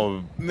 Endgame.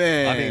 Oh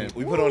man! I mean,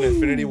 we put on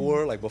Infinity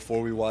War like before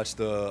we watched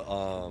the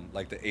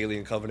the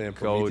Alien Covenant and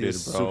Goated,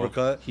 Prometheus bro.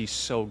 supercut. He's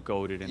so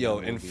goaded in Yo,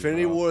 that movie,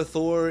 Infinity bro. War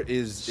Thor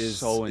is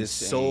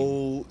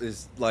So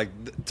like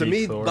to Peak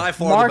me Thor. by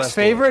far the Mark's best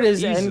Thor. favorite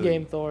is Easily.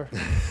 Endgame Thor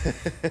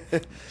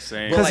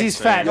Same. because like, he's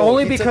fat. yo,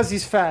 Only he because took-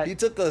 he's fat. He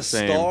took a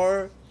Same.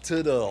 star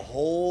to the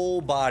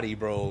whole body,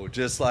 bro.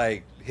 Just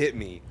like hit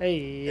me.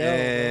 Hey, yo,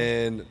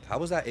 And how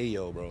was that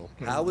Ayo, bro?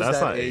 How was That's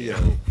that not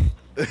Ayo?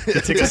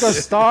 took a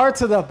star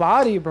to the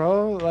body,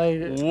 bro.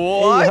 Like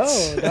What?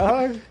 Hey, yo,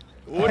 dog.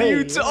 What are Hey, you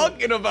yo.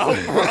 talking about,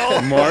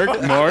 bro?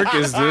 Mark,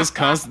 is this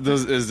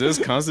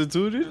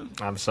constituted?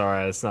 I'm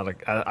sorry, it's not a.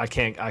 I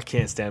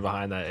can't stand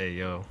behind that. Hey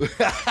yo,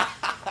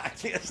 I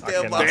can't stand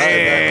cannot behind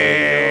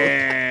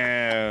stand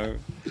that.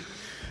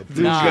 Damn.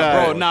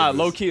 Nah, bro, nah, This-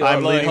 low key.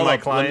 I'm like, leaving hold my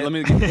up, client. Let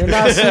me You're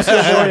not sister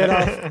boy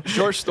enough.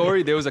 short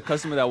story. There was a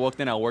customer that walked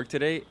in at work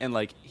today, and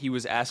like he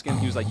was asking,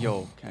 he was like,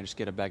 "Yo, can I just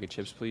get a bag of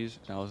chips, please?"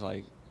 And I was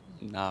like,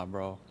 "Nah,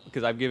 bro,"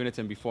 because I've given it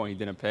to him before and he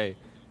didn't pay.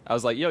 I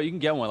was like, "Yo, you can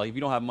get one. Like if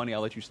you don't have money,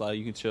 I'll let you slide.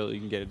 You can chill. You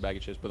can get a bag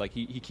of chips." But like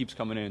he keeps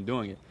coming in and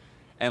doing it,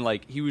 and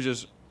like he was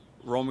just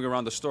roaming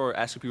around the store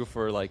asking people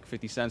for like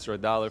 50 cents or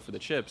 $1 for the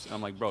chips. And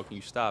I'm like, "Bro, can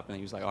you stop?" And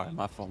he was like, "All right,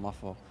 my fault, my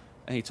fault."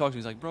 And he talked to me.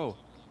 He's like, "Bro,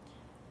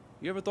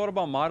 you ever thought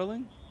about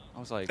modeling?" I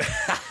was like,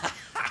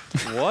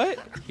 "What?"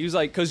 He was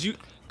like, "Cause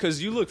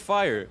you look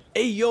fire."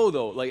 Hey yo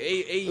though, like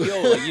hey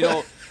yo, like you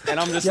know. And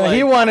I'm just Yo, like,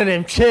 he wanted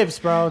them chips,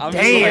 bro. I'm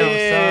just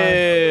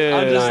Damn,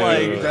 like- I'm just Nah, like,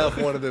 he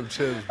definitely wanted them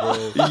chips,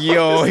 bro.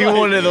 Yo, he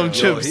wanted them Yo,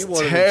 chips he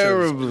wanted them chips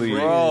terribly.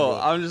 crazy. bro.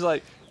 I'm just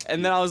like,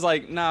 and then I was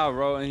like, "Nah,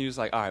 bro." And he was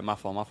like, "All right, my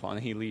fault, my fault."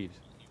 And he leaves.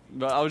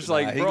 But I was just Nah,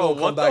 like, he "Bro, gonna what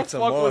come the back fuck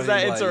tomorrow, was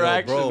that he like, yo,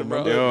 interaction, bro?"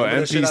 remember, Yo, remember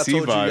that shit I NPC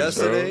told you vibes,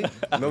 yesterday? bro.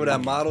 Remember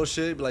that model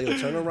shit? Be like, yo,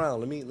 turn around.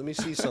 Let me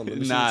see something. Let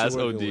me see Nah, what that's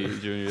you're OD, working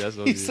with. Junior. That's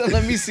OD. He said,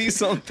 "Let me see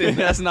something."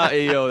 That's not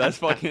Ayo. That's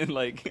fucking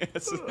like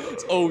it's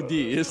OD.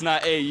 It's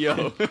not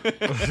Ayo.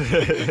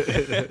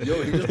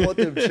 Yo, he just want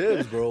them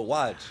chips, bro.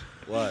 Watch.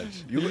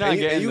 You, You're not and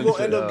getting you them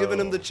gonna end chips. up giving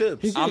him the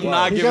chips. He- I'm he-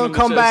 not he giving gonna him the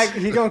come chips. back.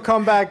 He gonna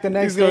come back the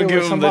next gonna day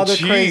give with him some the other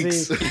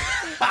cheeks. crazy.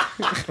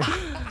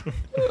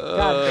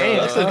 God damn,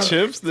 That's the son.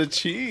 chips, the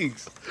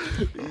cheeks.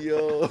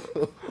 Yo,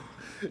 Muscle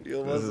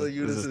this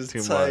Eunice is is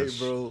too tight, much.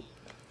 bro.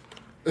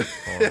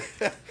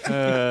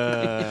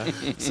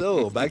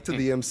 So back to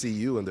the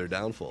MCU and their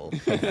downfall.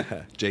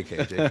 JK.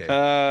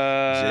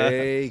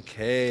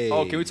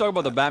 Oh, can we talk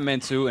about the Batman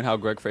 2 and how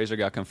Greg Fraser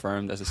got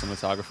confirmed as a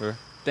cinematographer?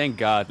 Thank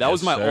God. That Yes,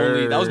 was my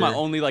sir.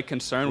 only like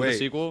concern with Wait. the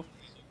sequel.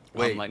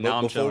 Wait, I'm like, but now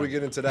I'm before we chilling.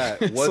 get into that,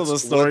 So the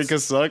story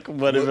could suck,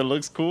 but if what- it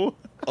looks cool,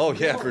 Oh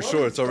yeah, for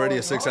sure. It's already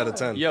a 6 out of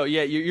 10. Yo,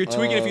 yeah, you're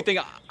tweaking if you think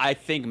I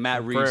think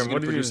Matt Reeves is Graham, gonna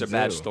what did you produce a just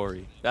bad do?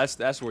 story.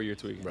 That's where you're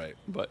tweaking. Right.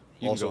 But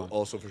you can go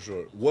Also on. for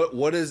sure.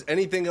 What is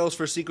anything else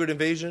for Secret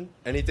Invasion?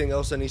 Anything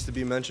else that needs to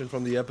be mentioned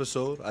from the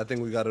episode? I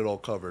think we got it all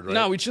covered, right?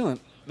 No, we chilling.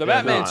 The Yeah,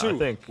 Batman nah, 2. I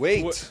think.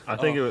 Wait. I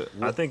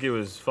think it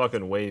was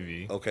fucking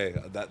wavy. Okay,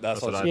 that's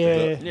That's what how I Yeah.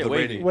 the, Yeah, the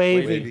wavy.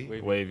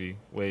 rating. Wavy.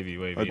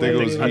 Wavy. I think it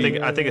was I think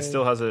heat. I think it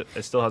still has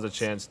a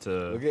chance to.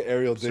 Look at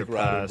Ariel Dick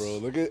riding, surpass. bro.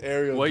 Look at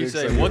Ariel. What you Dick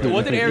say? saying What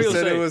did he Ariel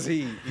said say? it was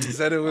heat. He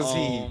said it was Oh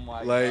heat.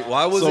 my Like, God.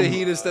 why was Some- it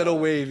heat instead of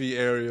wavy,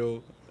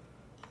 Ariel?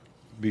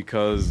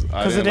 because I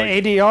Because of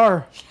didn't the like,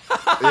 ADR.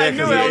 Yeah, knew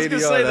because I was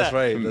gonna say That's that.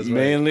 right. That's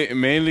right.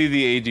 mainly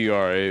the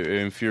ADR it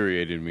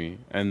infuriated me,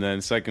 and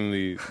then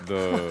secondly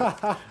the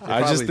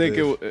I just probably think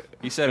did. it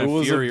He said it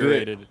was a bit-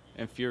 infuriated.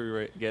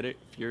 Infuriate. Get it?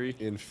 Fury.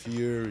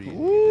 Infuriated.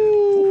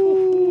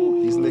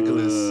 He's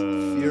Nicholas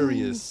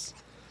Furious.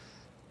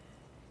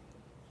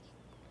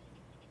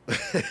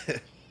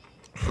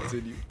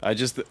 Continue. I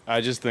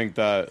just think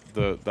that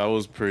that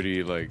was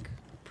pretty like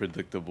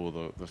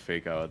predictable the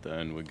fake out at the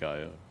end with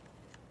Gaia.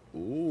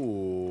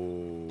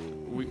 Ooh.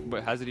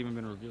 But has it even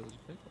been revealed?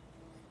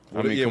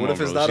 What if- yeah, what if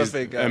it's not a She's-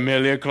 fake guy?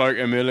 Emilia Clarke,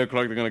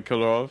 they're gonna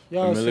kill her off.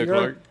 Yo, so Emilia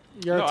Clarke.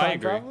 you're No, a I time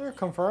agree. traveler?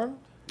 Confirmed?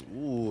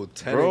 Ooh,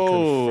 Tenet Bro.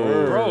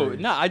 confirmed. Bro,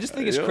 nah, I just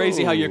think it's Yo.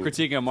 crazy how you're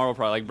critiquing a Marvel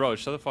project. Like, bro,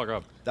 shut the fuck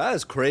up. That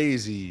is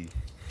crazy.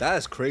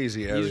 That's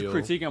crazy, He's Ariel.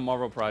 critiquing a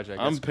Marvel project.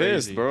 I'm That's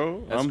pissed, crazy.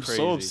 bro. That's I'm crazy.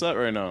 so upset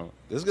right now.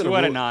 This is 2 gonna out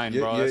of ruin- 9,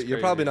 you're, bro. You're, That's you're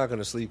probably crazy. not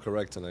gonna sleep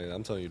correct tonight.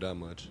 I'm telling you that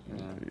much.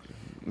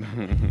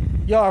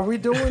 Yo, are we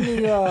doing the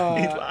He uh,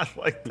 laughed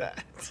like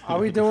that. are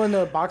we doing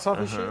the box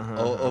office shit?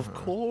 Oh, of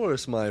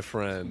course, my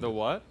friend. The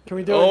what? Can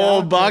we do it Oh,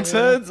 now? box Yeah.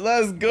 heads,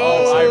 let's go.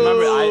 Oh, I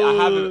remember.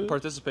 I haven't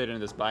participated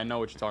in this, but I know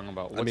what you're talking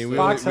about. I mean,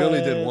 What's we the-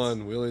 only did Box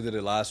one. We only did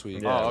it last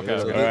week. Oh, okay, So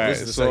okay. thi- All right,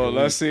 this is the so second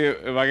let's week. see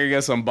if I can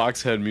get some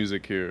box head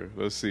music here.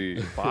 Let's see.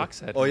 the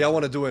box head? Oh, y'all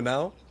want to do it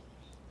now?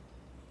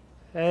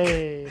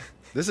 Hey,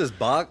 This is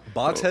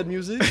box head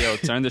music. Yo,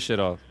 turn this shit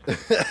off.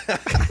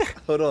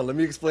 Hold on, let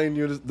me explain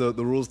you the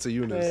rules to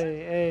Eunice.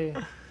 hey.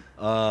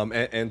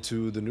 And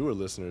to the newer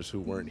listeners who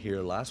weren't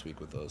here last week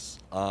with us.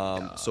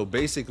 So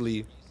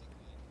basically,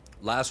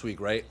 last week,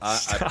 right, I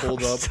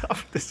pulled up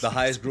the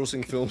highest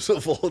grossing films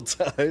of all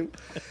time,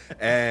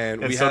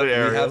 and we so did we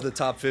Ariel. have the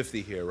top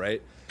 50 here,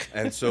 right?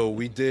 And so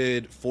we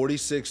did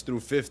 46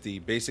 through 50.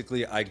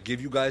 Basically, I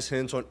give you guys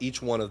hints on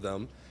each one of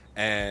them,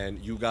 and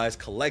you guys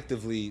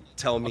collectively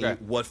tell me Okay.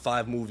 what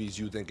 5 movies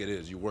you think it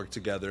is. You work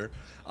together.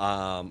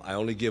 I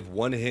only give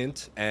one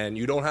hint, and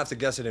you don't have to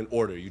guess it in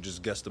order. You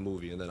just guess the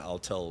movie, and then I'll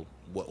tell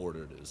what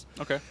order it is.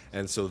 Okay.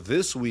 And so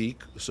this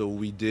week,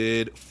 we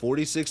did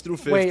 46 through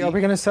 50. Wait, are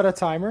we gonna set a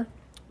timer?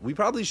 We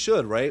probably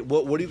should, right?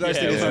 What do you guys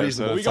Yeah, think is yeah,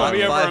 reasonable? we gonna be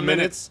here for a 5 minute.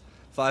 minutes?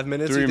 5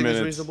 minutes? 3 you think minutes.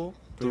 is reasonable?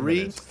 3 Three?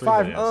 minutes, 3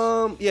 5.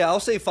 minutes. Yeah, I'll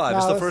say 5. Nah,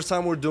 It's the let's- first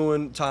time we're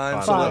doing time,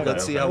 Five, so Fine.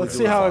 let's see how Let's we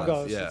see do how it. it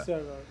goes. Yeah. Let's see how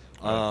it goes.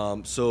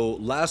 So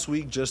last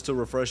week, just to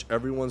refresh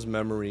everyone's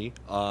memory,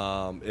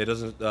 it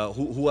doesn't.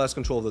 Who has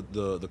control of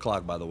the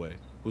clock, by the way?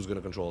 Who's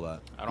gonna control that?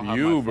 I don't have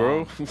You, my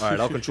bro. phone. All right,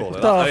 I'll control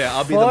it. The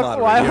I'll be the fuck?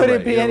 moderator. Why You're would it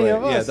right, be you're any right.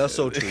 of Yeah, us? that's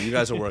so true. You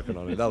guys are working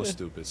on it. That was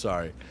stupid.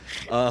 Sorry.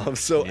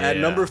 So at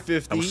Yeah, number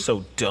 50, That was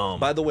so dumb.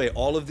 by the way,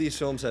 all of these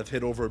films have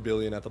hit over $1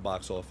 billion at the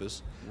box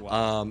office.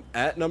 Wow.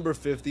 At number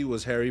 50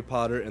 was Harry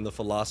Potter and the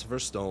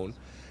Philosopher's Stone.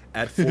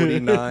 At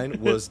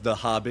 49 was The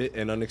Hobbit: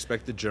 An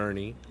Unexpected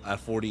Journey. At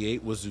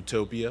 48 was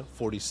Zootopia.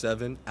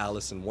 47,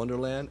 Alice in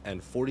Wonderland.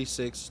 And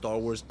 46, Star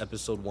Wars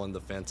Episode 1,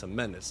 The Phantom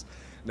Menace.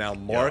 Now,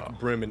 Mark, Yeah.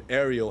 Brim, and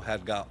Ariel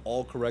had got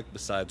all correct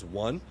besides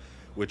one,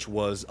 which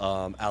was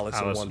Alice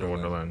in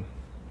Wonderland.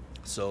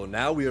 So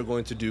now we are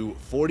going to do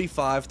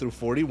 45 through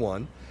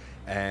 41,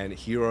 and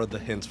here are the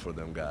hints for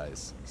them,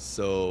 guys.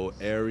 So,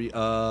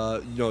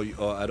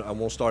 I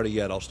won't start it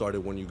yet. I'll start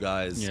it when you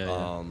guys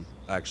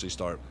actually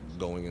start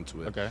going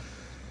into it. Okay.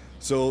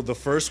 So the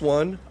first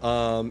one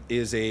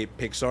is a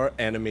Pixar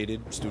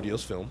animated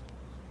studios film.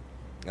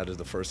 That is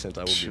the first hint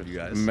I will give you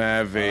guys.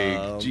 Mad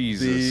vague.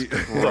 Jesus the-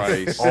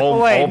 Christ.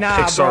 all Wait, all nah,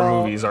 Pixar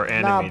bro. movies are Nah,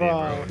 animated,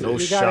 bro. bro. No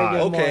You gotta shot.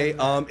 get- Okay,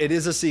 more. it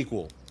is a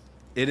sequel.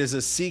 It is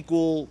a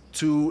sequel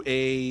to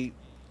a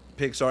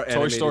Pixar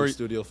animated Story.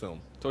 studio film.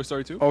 Toy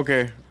Story 2?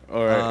 Okay.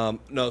 All right.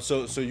 No,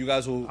 so you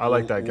guys will. I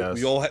like that guess.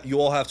 You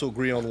all have to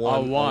agree on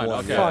one. one,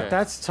 on okay. Fuck,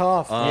 that's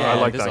tough. Yeah, I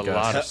like there's that a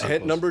lot guess. of Hit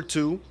sequels. number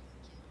 2,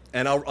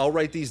 and I'll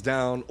write these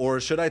down, or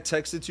should I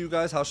text it to you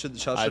guys? How should we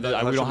we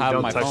don't do have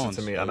Don't my text phones.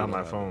 it to me. I don't have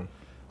my phone.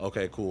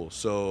 Okay, cool.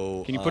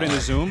 So Can you put in the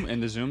Zoom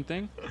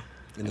thing?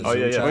 in the Oh, yeah,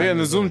 Zoom yeah. chat? Oh yeah, in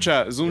the Zoom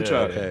chat. Zoom Yeah,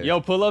 chat. Okay. Yo,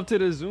 pull up to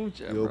the Zoom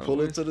chat. Yo, bro.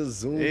 pull it to the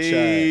Zoom Hey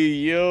chat.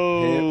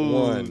 yo. Hint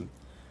 1.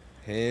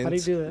 Hint How do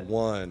you do that?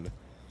 1.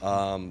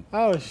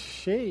 Oh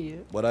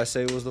shit! What I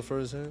say was the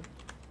first hint?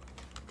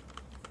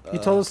 You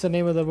told us the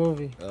name of the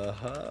movie.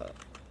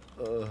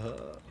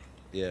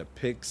 Yeah,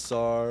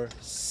 Pixar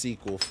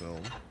sequel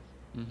film.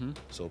 Mm-hmm.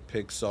 So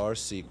Pixar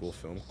sequel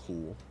film,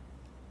 cool.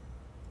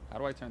 How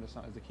do I turn this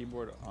on? Is the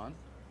keyboard on?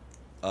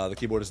 The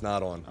keyboard is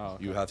not on. Oh,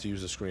 okay. You have to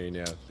use the screen.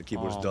 Yeah, the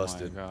keyboard's Oh my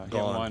dusted, God. Hint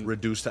gone, one.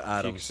 reduced to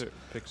atoms.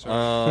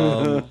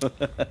 Pixar.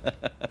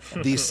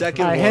 The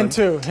second All right, one.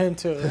 hint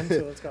two.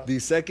 Let's go. The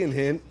second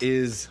hint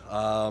is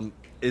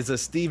a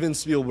Steven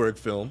Spielberg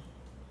film.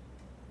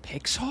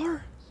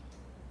 Pixar?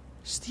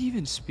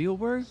 Steven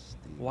Spielberg?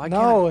 Why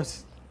No,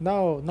 it's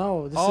no.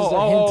 This is a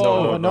Oh, hint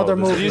oh, to no, another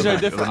this is movie. These the are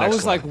next- different. the I next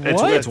was like, one.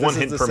 what? It's one This is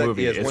hint the per sec-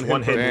 movie. yeah, it's It's one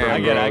one hint hint per per I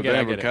movie. get it, movie. I get it, I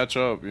Damn, get it. catch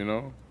up, you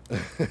know.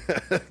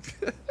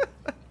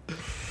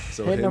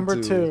 So Hint number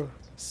 2.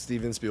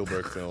 Steven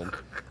Spielberg film.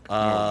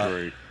 Oh,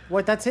 great.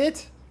 What? That's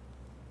it?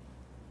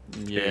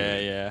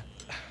 Yeah.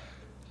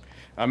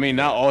 I mean,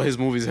 not all his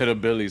movies hit a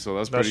Billy, so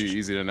that's That's pretty tr-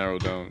 easy to narrow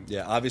down.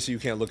 Yeah, obviously you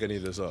can't look any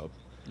of this up.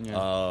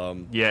 Yeah.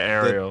 Yeah,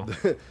 Ariel.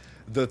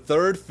 The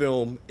third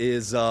film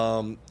is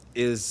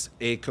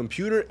a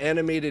computer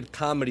animated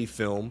comedy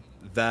film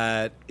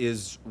that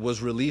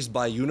was released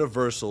by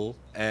Universal,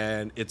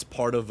 and it's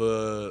part of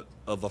a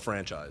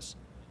franchise.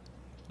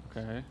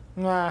 Okay.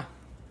 Nah.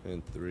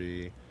 And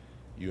 3,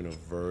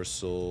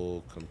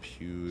 Universal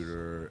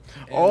computer.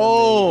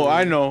 Oh,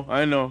 animated-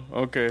 I know.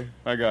 Okay,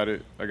 I got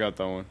it. I got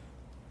that one.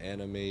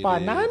 Animated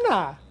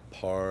Banana.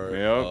 part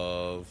Yep.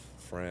 of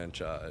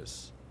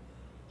franchise.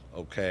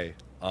 Okay.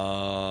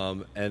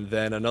 And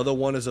then another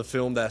one is a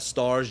film that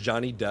stars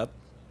Johnny Depp.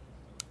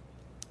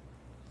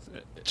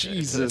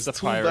 Jesus, the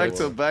two Pirates.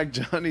 back-to-back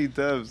Johnny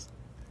Depps.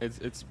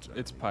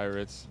 It's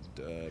Pirates.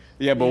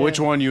 Yeah, but Yeah. which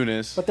one,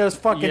 Eunice? But there's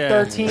fucking Yeah.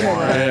 13 of them.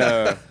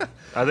 Yeah,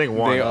 I think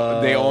one.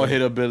 they all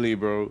hit a Billy,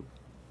 bro.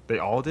 They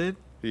all did?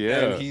 Yeah,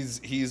 And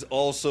he's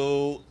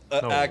also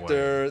an No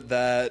actor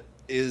that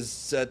is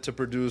set to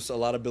produce a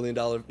lot of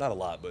billion-dollar, not a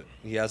lot, but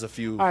he has a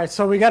few. All right,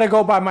 so we got to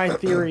go by my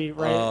theory,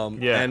 right?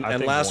 Yeah, and I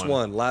think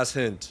last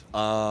hint,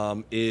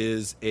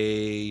 is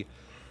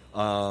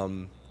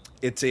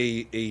it's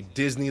a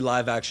Disney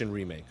live-action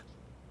remake.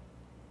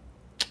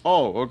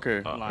 Oh,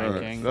 okay. Lion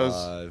Alright, King. that's-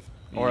 Live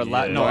Or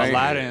Lion-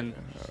 Aladdin.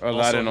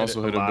 Aladdin also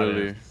also hit a Aladdin.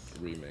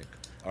 Billy. remake.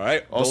 All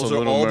right, Also those are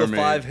Little all the Mermaid.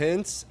 5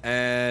 hints,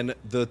 and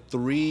the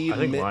 3. I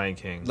think Lion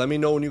King. Let me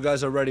know when you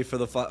guys are ready for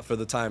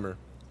the timer.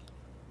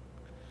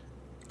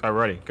 All right,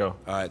 ready, go.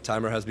 All right,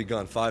 timer has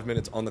begun. 5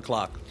 minutes on the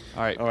clock.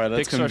 All right. All right,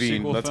 let's Pixar convene.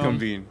 sequel Let's film.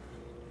 convene.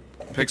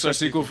 Pixar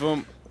sequel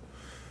film.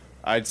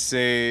 I'd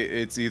say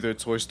it's either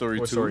Toy Story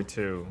Toy 2. Story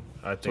 2.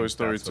 I think Toy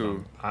Story that's what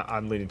 2.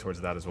 I'm leaning towards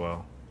that as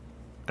well.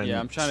 And Yeah,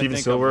 I'm trying to Steven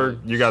think of Spielberg,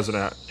 one. you guys are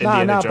not.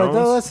 Nah, Indiana but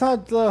Jones. let's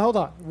not. Hold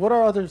on. What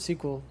are other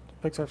sequel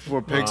Pixar?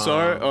 For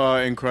Pixar,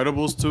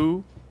 Incredibles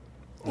 2.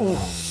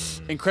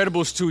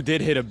 Incredibles 2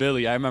 did hit a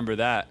Billy. I remember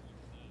that.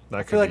 That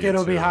I could feel like it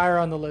it'll be too. higher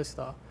on the list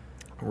though.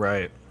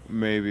 Right.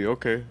 Maybe.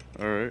 Okay.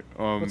 All right.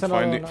 What's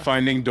another one?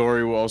 Finding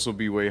Dory will also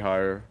be way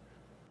higher.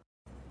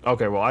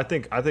 Okay. Well, I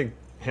think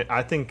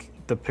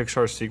the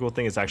Pixar sequel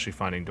thing is actually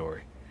Finding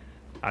Dory.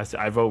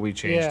 I vote we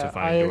change Yeah, to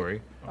Finding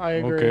Dory. I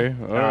agree. Okay.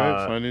 All right.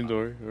 Uh, Finding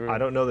Dory. All right. I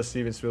don't know the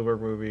Steven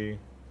Spielberg movie.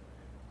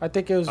 I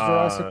think it was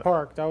Jurassic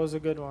Park. That was a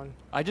good one.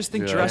 I just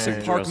think Yeah, Jurassic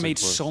yeah. Park Jurassic made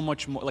Park. so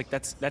much more. Like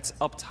that's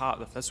up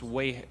top. That's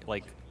way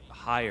like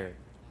higher.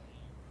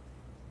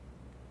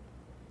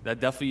 That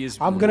definitely is.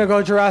 I'm gonna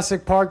go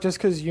Jurassic Park just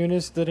because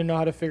Eunice didn't know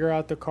how to figure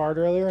out the card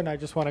earlier, and I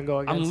just want to go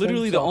against I'm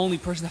literally him, the so only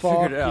person that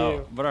fuck figured it out.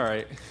 you. But all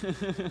right.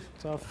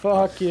 So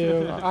fuck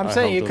you. I'm I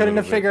saying you helped a couldn't little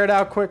have bit. figured it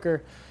out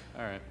quicker.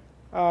 All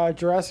right.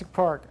 Jurassic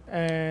Park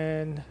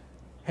and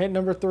hit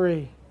number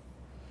 3.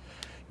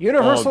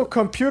 Universal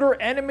Computer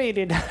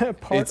Animated. Part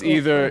It's of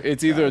either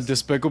Jurassic.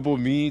 Despicable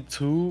Me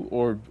 2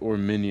 or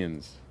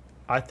Minions.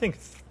 I think.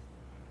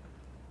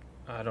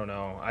 I don't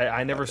know.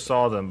 I never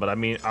saw them, but I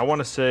mean, I want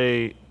to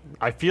say.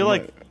 I feel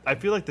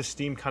like the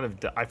Steam kind of.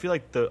 I feel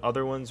like the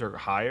other ones are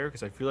higher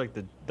because I feel like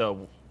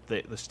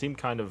the Steam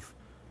kind of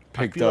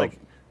Picked I feel up. Like,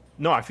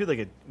 no, I feel like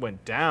it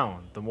went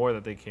down the more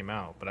that they came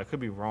out, but I could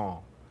be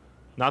wrong.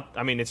 Not.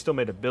 I mean, it still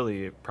made a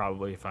billy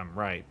probably if I'm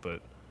right,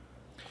 but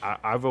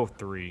I vote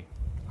 3.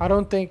 I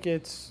don't think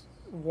it's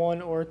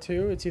 1 or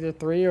 2. It's either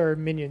 3 or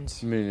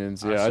Minions.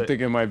 Minions. I Yeah, I say-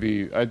 think it might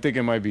be 3. I think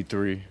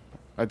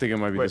it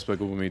might be Wait.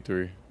 Despicable Me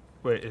 3.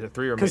 Wait, is it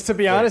 3 or? Because to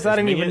be honest, I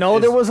didn't even know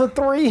there was a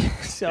 3.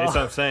 So That's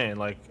what I'm saying.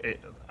 Like,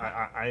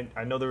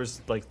 I know there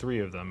was like 3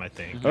 of them. I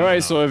think. All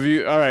right, so if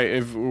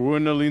we're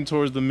gonna lean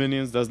towards the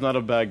Minions, that's not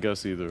a bad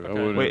guess either. I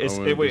wouldn't, Wait, I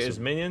wouldn't be is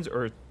Minions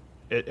or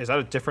is that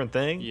a different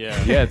thing?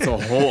 Yeah. Yeah, it's a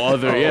whole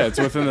other. Yeah, it's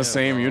within the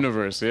same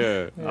universe.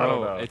 Yeah. I don't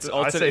know. It's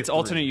I'd say it's 3.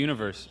 alternate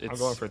universe. It's I'm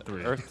going for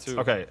 3. Earth 2.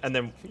 Okay, and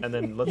then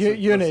let's.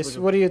 Eunice,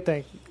 what do you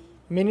think?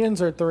 Minions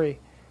or 3?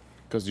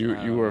 Because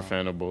you were a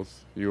fan of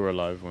both. You were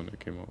alive when it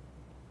came out.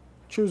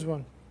 Choose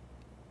one.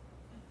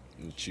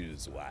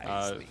 Choose Uh,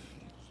 wisely.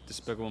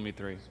 Despicable Me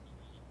 3.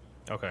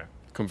 Okay,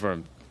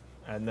 Confirmed.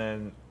 and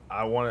then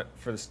I want it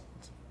for this.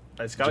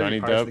 It's got to Johnny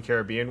be Pirates of Depp. the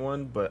Caribbean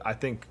one, but I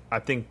think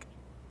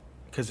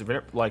because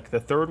like the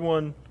third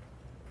one.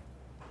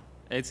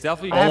 It's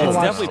definitely I haven't it's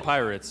watched definitely it.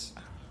 Pirates.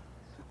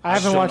 I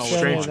haven't don't watched know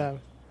any which of them.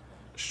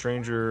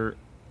 Stranger,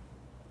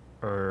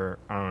 or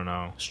I don't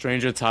know.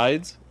 Stranger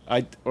Tides.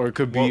 Or it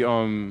could be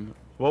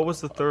What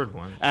was the third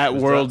one? At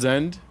Was World's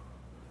End.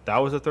 That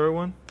was the third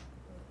one.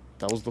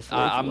 That was the fourth.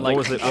 I'm one. like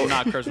was it? I'm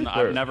not cursing.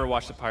 I've never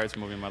watched a Pirates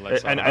movie in my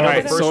life. So And I I don't know All know.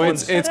 the right, first so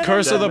one's it's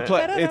Curse of the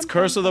Dead it's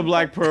Curse of the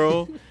Black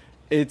Pearl.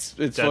 It's Dead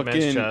Man's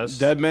fucking Chest.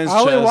 Dead Man's I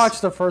only Chest.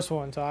 watched the first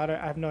one, so I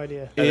have no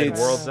idea. And then It's-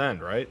 World's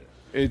End, right?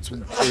 It's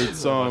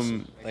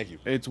Thank you.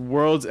 it's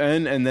World's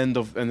End, and then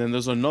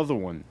there's another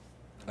one.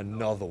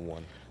 Another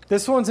one.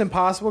 This one's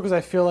impossible because I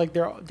feel like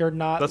they're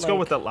not. Let's like, go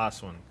with that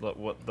last one.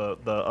 What the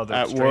other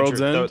At Stranger, World's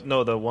End?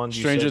 No, the one you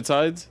Stranger said.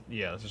 Tides.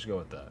 Yeah, let's just go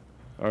with that.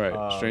 All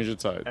right, Stranger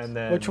Tides. And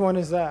then Which one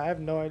is that? I have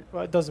no idea.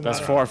 Well, it doesn't That's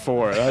matter. far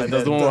four. That's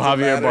then the one with doesn't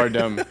Javier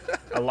matter. Bardem.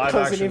 a live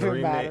Doesn't action even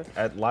remake. matter.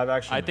 At live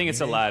action. I think it's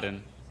remake?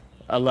 Aladdin.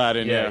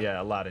 Aladdin. Yeah,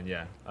 Yeah. Aladdin.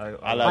 Yeah. I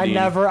Aladdin.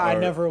 I Or-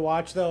 never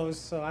watched those,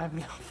 so I have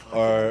no.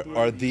 Are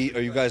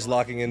you guys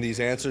locking in these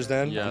answers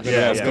then? Yeah. I'm gonna-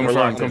 Yeah, I'm it's gonna-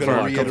 confirmed, I'm gonna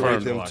confirmed,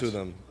 reiterate confirmed. them to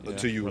them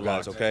to you We're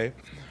guys, locked. okay?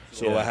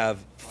 So Yeah. I have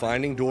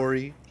Finding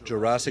Dory,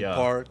 Jurassic Yeah.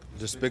 Park,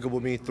 Despicable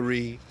Me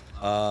 3,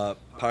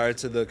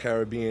 Pirates of the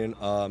Caribbean,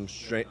 on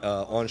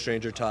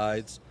Stranger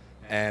Tides,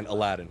 and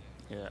Aladdin.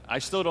 Yeah, I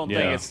still don't Yeah.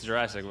 think it's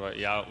Jurassic, but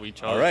yeah, we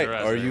chose All right,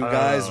 Jurassic. are you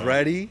guys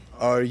ready?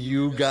 Are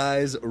you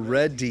guys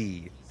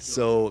ready?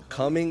 So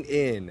coming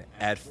in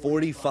at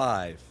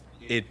 45,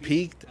 it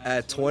peaked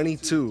at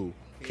 22,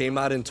 came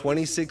out in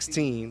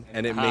 2016,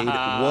 and it made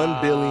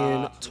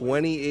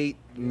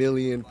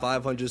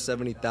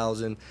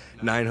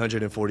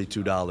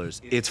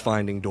 $1,028,570,942. It's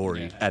Finding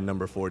Dory at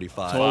number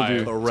 45. Told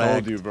you. Correct.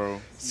 Told you,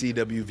 bro.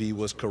 CWV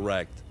was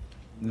correct.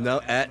 No,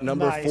 at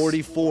number Nice.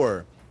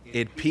 44,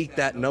 it peaked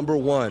at number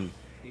 1.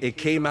 It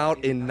came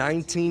out in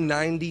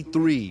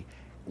 1993.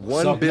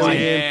 One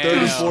billion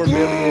thirty-four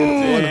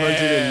million one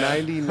hundred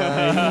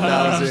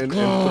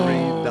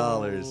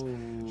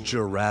 $1,099,003.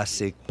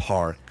 Jurassic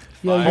Park,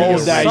 Yo, you Hold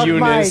suck that, my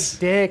Eunice.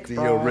 dick, the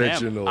bro. Damn,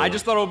 original. I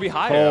just thought it would be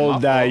higher. My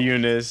Hold that, fault.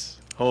 Eunice.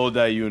 Hold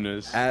that,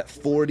 Eunice. At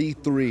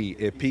 43,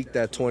 it peaked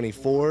at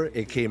 24.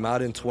 It came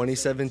out in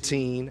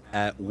 2017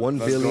 at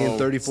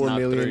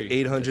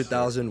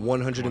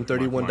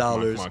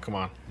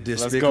 $1,034,800,131.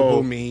 Despicable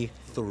go. Me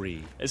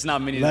 3. It's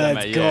not many of Let's them.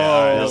 At, go. yeah,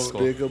 all right, that's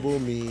cool. Despicable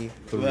Me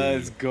 3.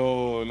 Let's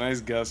go. Nice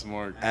guess,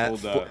 Mark. Hold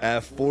that.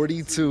 At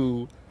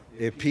 42,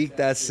 it peaked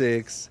at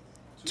 6.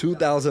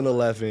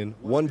 2011,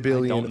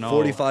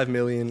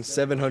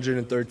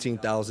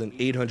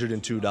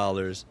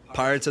 $1,045,713,802.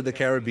 Pirates of the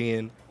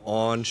Caribbean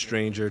on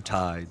Stranger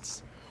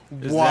Tides.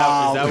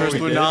 Wow, is that what cursed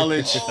we with did?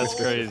 knowledge. That's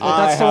crazy.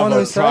 That's the I one have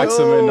we said?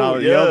 approximate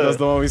knowledge. Yeah. Yeah, that's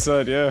the one we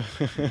said. Yeah.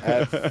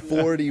 At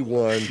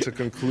 41 to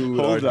conclude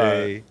Hold our that.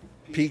 day.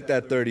 Peaked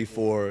at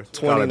 34, Gotta be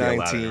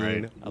 2019, Aladdin,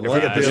 right? If we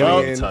get this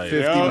right,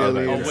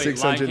 $1,050,000,000, Oh, wait,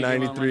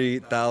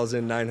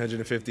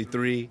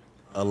 693,953.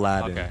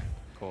 Aladdin. Okay,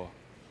 cool.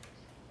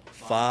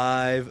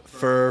 5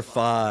 for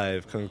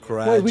 5.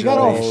 Congratulations, Wait, we got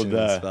all- Hold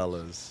that.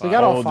 fellas. We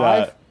got all Hold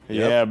 5. that.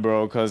 Yeah,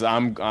 bro, because I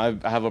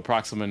have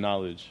approximate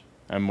knowledge,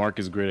 and Mark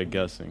is great at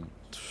guessing.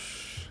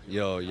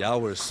 Yo, y'all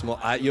were small.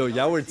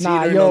 Y'all were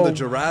Nah, teetering yo. on the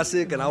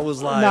Jurassic, and I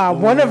was like, Nah,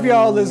 one of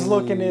y'all is ooh.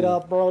 looking it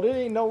up, bro. There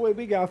ain't no way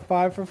we got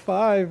 5 for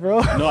 5, bro.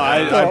 No,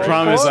 I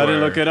promise I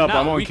didn't look it up. Nah,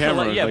 I'm on we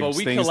camera. yeah, like, but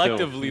we staying still.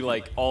 collectively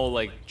like all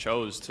like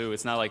chose too.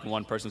 It's not like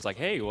one person's like,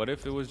 "Hey, what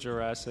if it was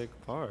Jurassic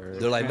Park?"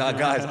 They're like, nah,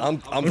 guys, I'm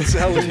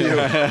telling you,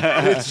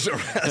 it's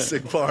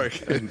Jurassic Park.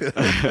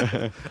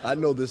 I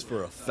know this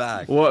for a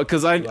fact. Well,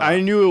 because I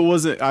knew it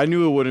wasn't. I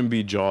knew it wouldn't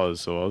be Jaws,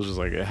 so I was just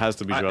like, it has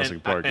to be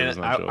Jurassic Park. And it's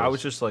not Jaws. I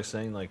was just like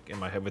saying like in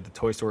my head with the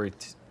Toy Story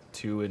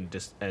 2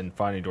 and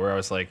Finding Dory, I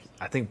was like,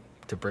 I think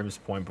to Brim's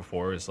point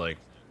before is like,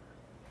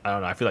 I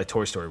don't know. I feel like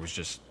Toy Story was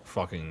just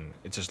fucking.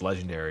 It's just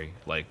legendary.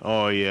 Like,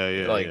 Oh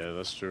yeah, like,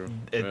 that's true.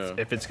 it's,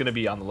 if it's gonna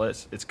be on the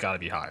list, it's got to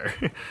be higher.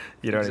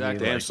 You know what I mean?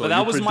 Exactly. Like, so but that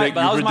you was predict-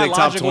 my you logic predict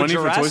top with 20 for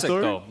Toy Jurassic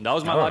Story? though. That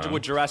was my I don't logic know.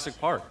 with Jurassic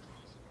Park.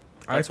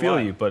 I That's feel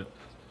why. you, but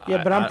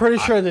Yeah, but I'm pretty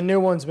sure the new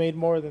ones made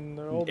more than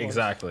the old ones.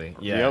 exactly.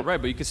 Yeah. Yep.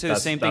 Right, but you could say the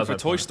same that thing was for my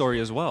Toy point. Story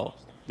as well.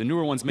 The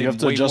newer ones made You have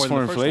to way adjust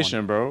more for than the first inflation,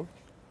 one. bro.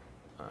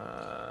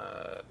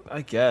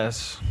 I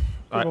guess.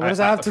 But what does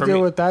that have to for do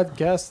me- with that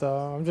guess,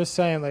 though? I'm just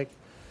saying, like,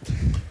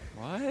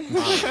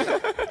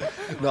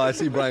 What? No, I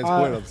see Brian's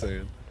point. I'm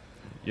saying,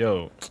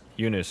 Yo,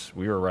 Eunice,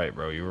 we were right,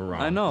 bro. You were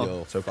wrong. I know.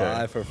 yo, It's okay.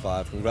 5 for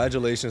 5.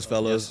 Congratulations,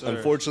 fellas. Yes, sir.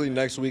 Unfortunately,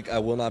 next week I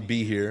will not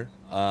be here.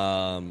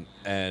 And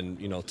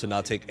to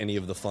not take any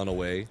of the fun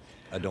away,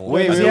 I don't.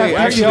 Wait, Does wait, he have wait. PTO,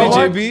 Actually,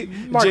 Mark?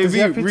 JB, Mark, does he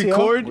have JB, PTO?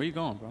 record. Where you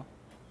going, bro?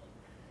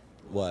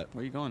 What?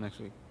 Where you going next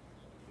week?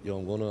 Yo,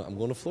 I'm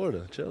going to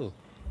Florida. Chill.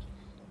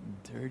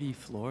 Dirty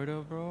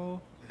Florida, bro.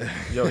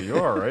 Yo,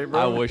 you're all right, bro.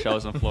 I wish I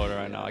was in Florida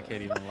right now. I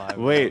can't even lie.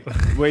 bro. Wait,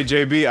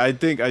 JB. I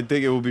think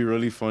it would be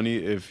really funny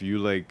if you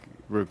like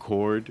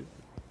record,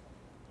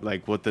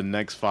 like what the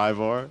next 5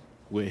 are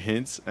with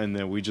hints, and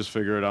then we just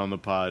figure it out on the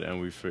pod,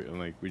 and we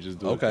just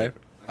do it. Okay,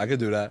 I could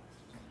do that.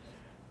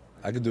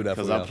 I could do that.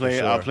 Because for I'll y'all, play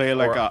for I'll sure. play it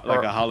like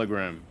Or- a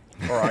hologram.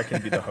 Or I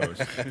can be the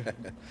host.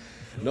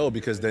 No,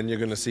 because then you're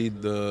gonna see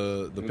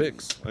the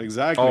picks.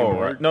 Exactly. Oh,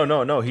 Mark. right.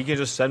 No. He can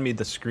just send me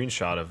the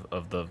screenshot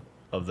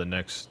of the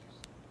next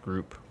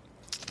group.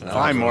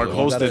 Fine, Mark, You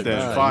host gotta- it then.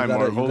 nah, Fine, you gotta,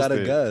 Mark, you host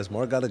gotta it. guess.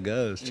 Mark got to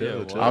guess. Chill,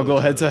 Yeah, chill. well- I'll go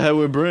head to head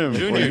with Brim.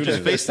 Junior,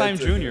 just FaceTime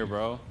Junior,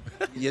 bro.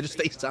 Yeah, just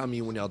FaceTime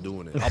me when y'all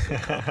doing it.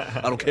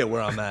 I don't care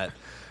where I'm at.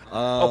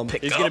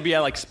 He's gonna be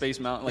at like Space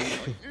Mountain,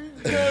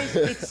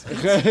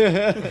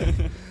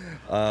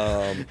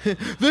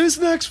 This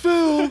next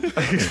film.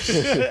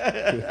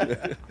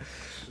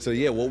 So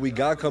yeah, what we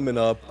got coming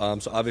up.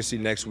 So obviously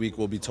next week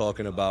we'll be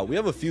talking about. We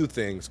have a few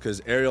things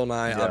because Ariel and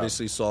I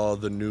obviously saw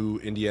the new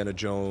Indiana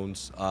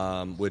Jones,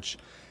 which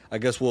I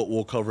guess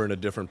we'll cover in a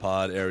different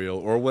pod, Ariel,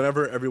 or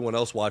whenever everyone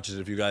else watches.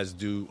 If you guys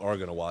are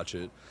gonna watch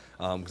it,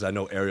 because I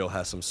know Ariel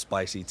has some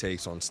spicy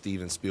takes on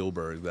Steven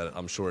Spielberg that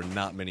I'm sure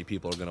not many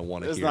people are gonna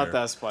want to It's hear. not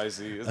that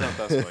spicy. It's not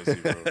that spicy,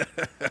 bro.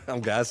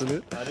 I'm gassing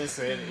it. I didn't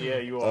say it. Yeah,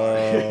 you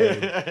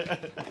are.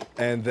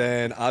 And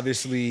then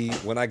obviously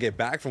when I get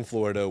back from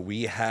Florida,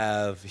 we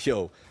have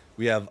Mila.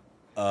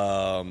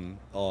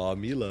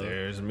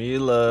 There's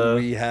Mila.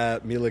 We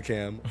have Mila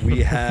Cam.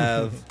 We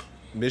have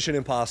Mission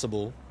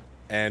Impossible,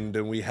 and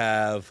then we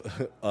have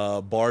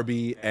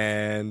Barbie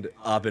and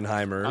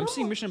Oppenheimer. I'm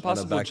seeing Mission on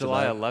a Impossible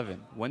July back-to-back.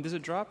 11. When does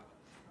it drop?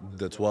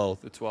 The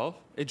 12th. The 12th?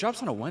 It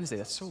drops on a Wednesday.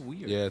 That's so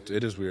weird. Yeah,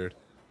 it is weird.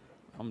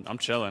 I'm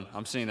chilling.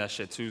 I'm seeing that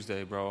shit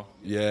Tuesday, bro.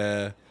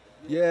 Yeah.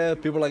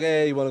 People are like,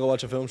 hey, you want to go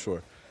watch a film?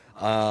 Sure.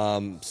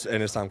 And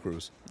it's Tom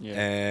Cruise. Yeah.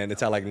 And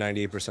it's at like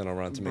 98% on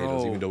Rotten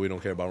Tomatoes, Bro. even though we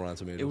don't care about Rotten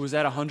Tomatoes. It was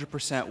at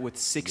 100% with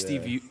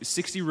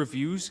 60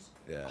 reviews.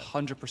 Yeah.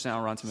 100%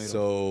 on Rotten Tomatoes.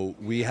 So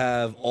we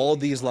have all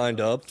these lined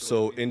up.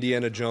 So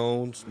Indiana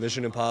Jones,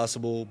 Mission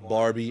Impossible,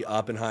 Barbie,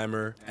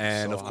 Oppenheimer,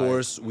 and So of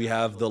course we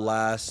have the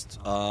last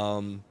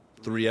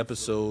 3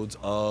 episodes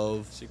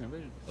of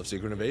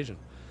Secret Invasion.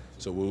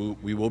 So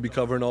we will be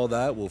covering all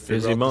that. We'll figure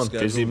Busy out month, the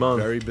schedule. busy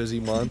month. Very busy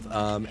month.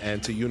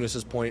 And to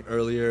Eunice's point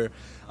earlier,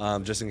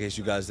 just in case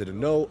you guys didn't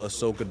know,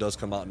 Ahsoka does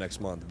come out next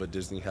month, but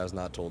Disney has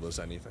not told us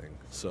anything.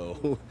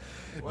 So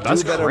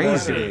That's do better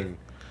crazy. marketing.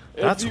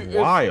 That's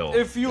wild.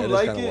 If you That is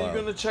like kinda it, wild.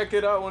 you're gonna check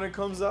it out when it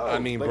comes out. I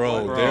mean, Like,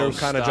 bro, why- they're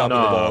kind of stop. dropping the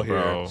ball No,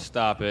 here. bro.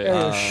 Stop it.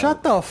 Hey,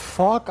 shut the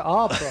fuck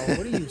up, bro.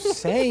 What are you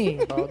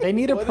saying, bro? They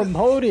need to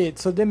promote it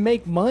so they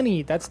make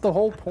money. That's the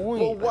whole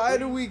point. Well, why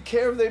do we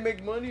care if they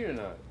make money or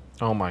not?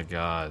 Oh my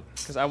god.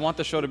 Because I want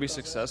the show to be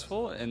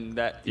successful, and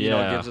that you know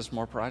Yeah. gives us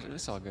more project.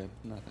 It's all good.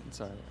 Nothing.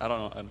 Sorry. I don't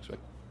know. I don't expect.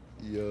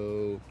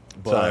 Yo,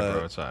 It's alright, bro.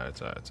 but It's alright.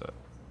 It's alright. It's alright.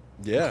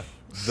 yeah,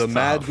 the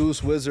Mad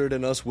Goose Wizard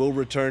and us will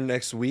return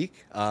next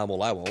week.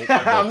 Well, I won't.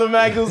 I'm the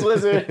Magnus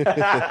Wizard.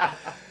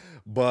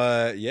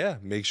 But yeah,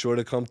 make sure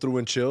to come through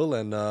and chill,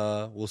 and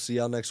we'll see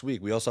y'all next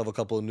week. We also have a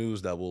couple of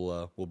news that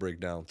we'll break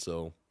down.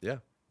 So yeah,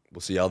 we'll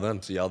see y'all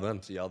then. See y'all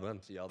then. See y'all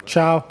then. See y'all then.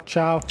 Ciao,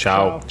 ciao,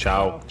 Ciao.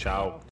 Ciao. Ciao.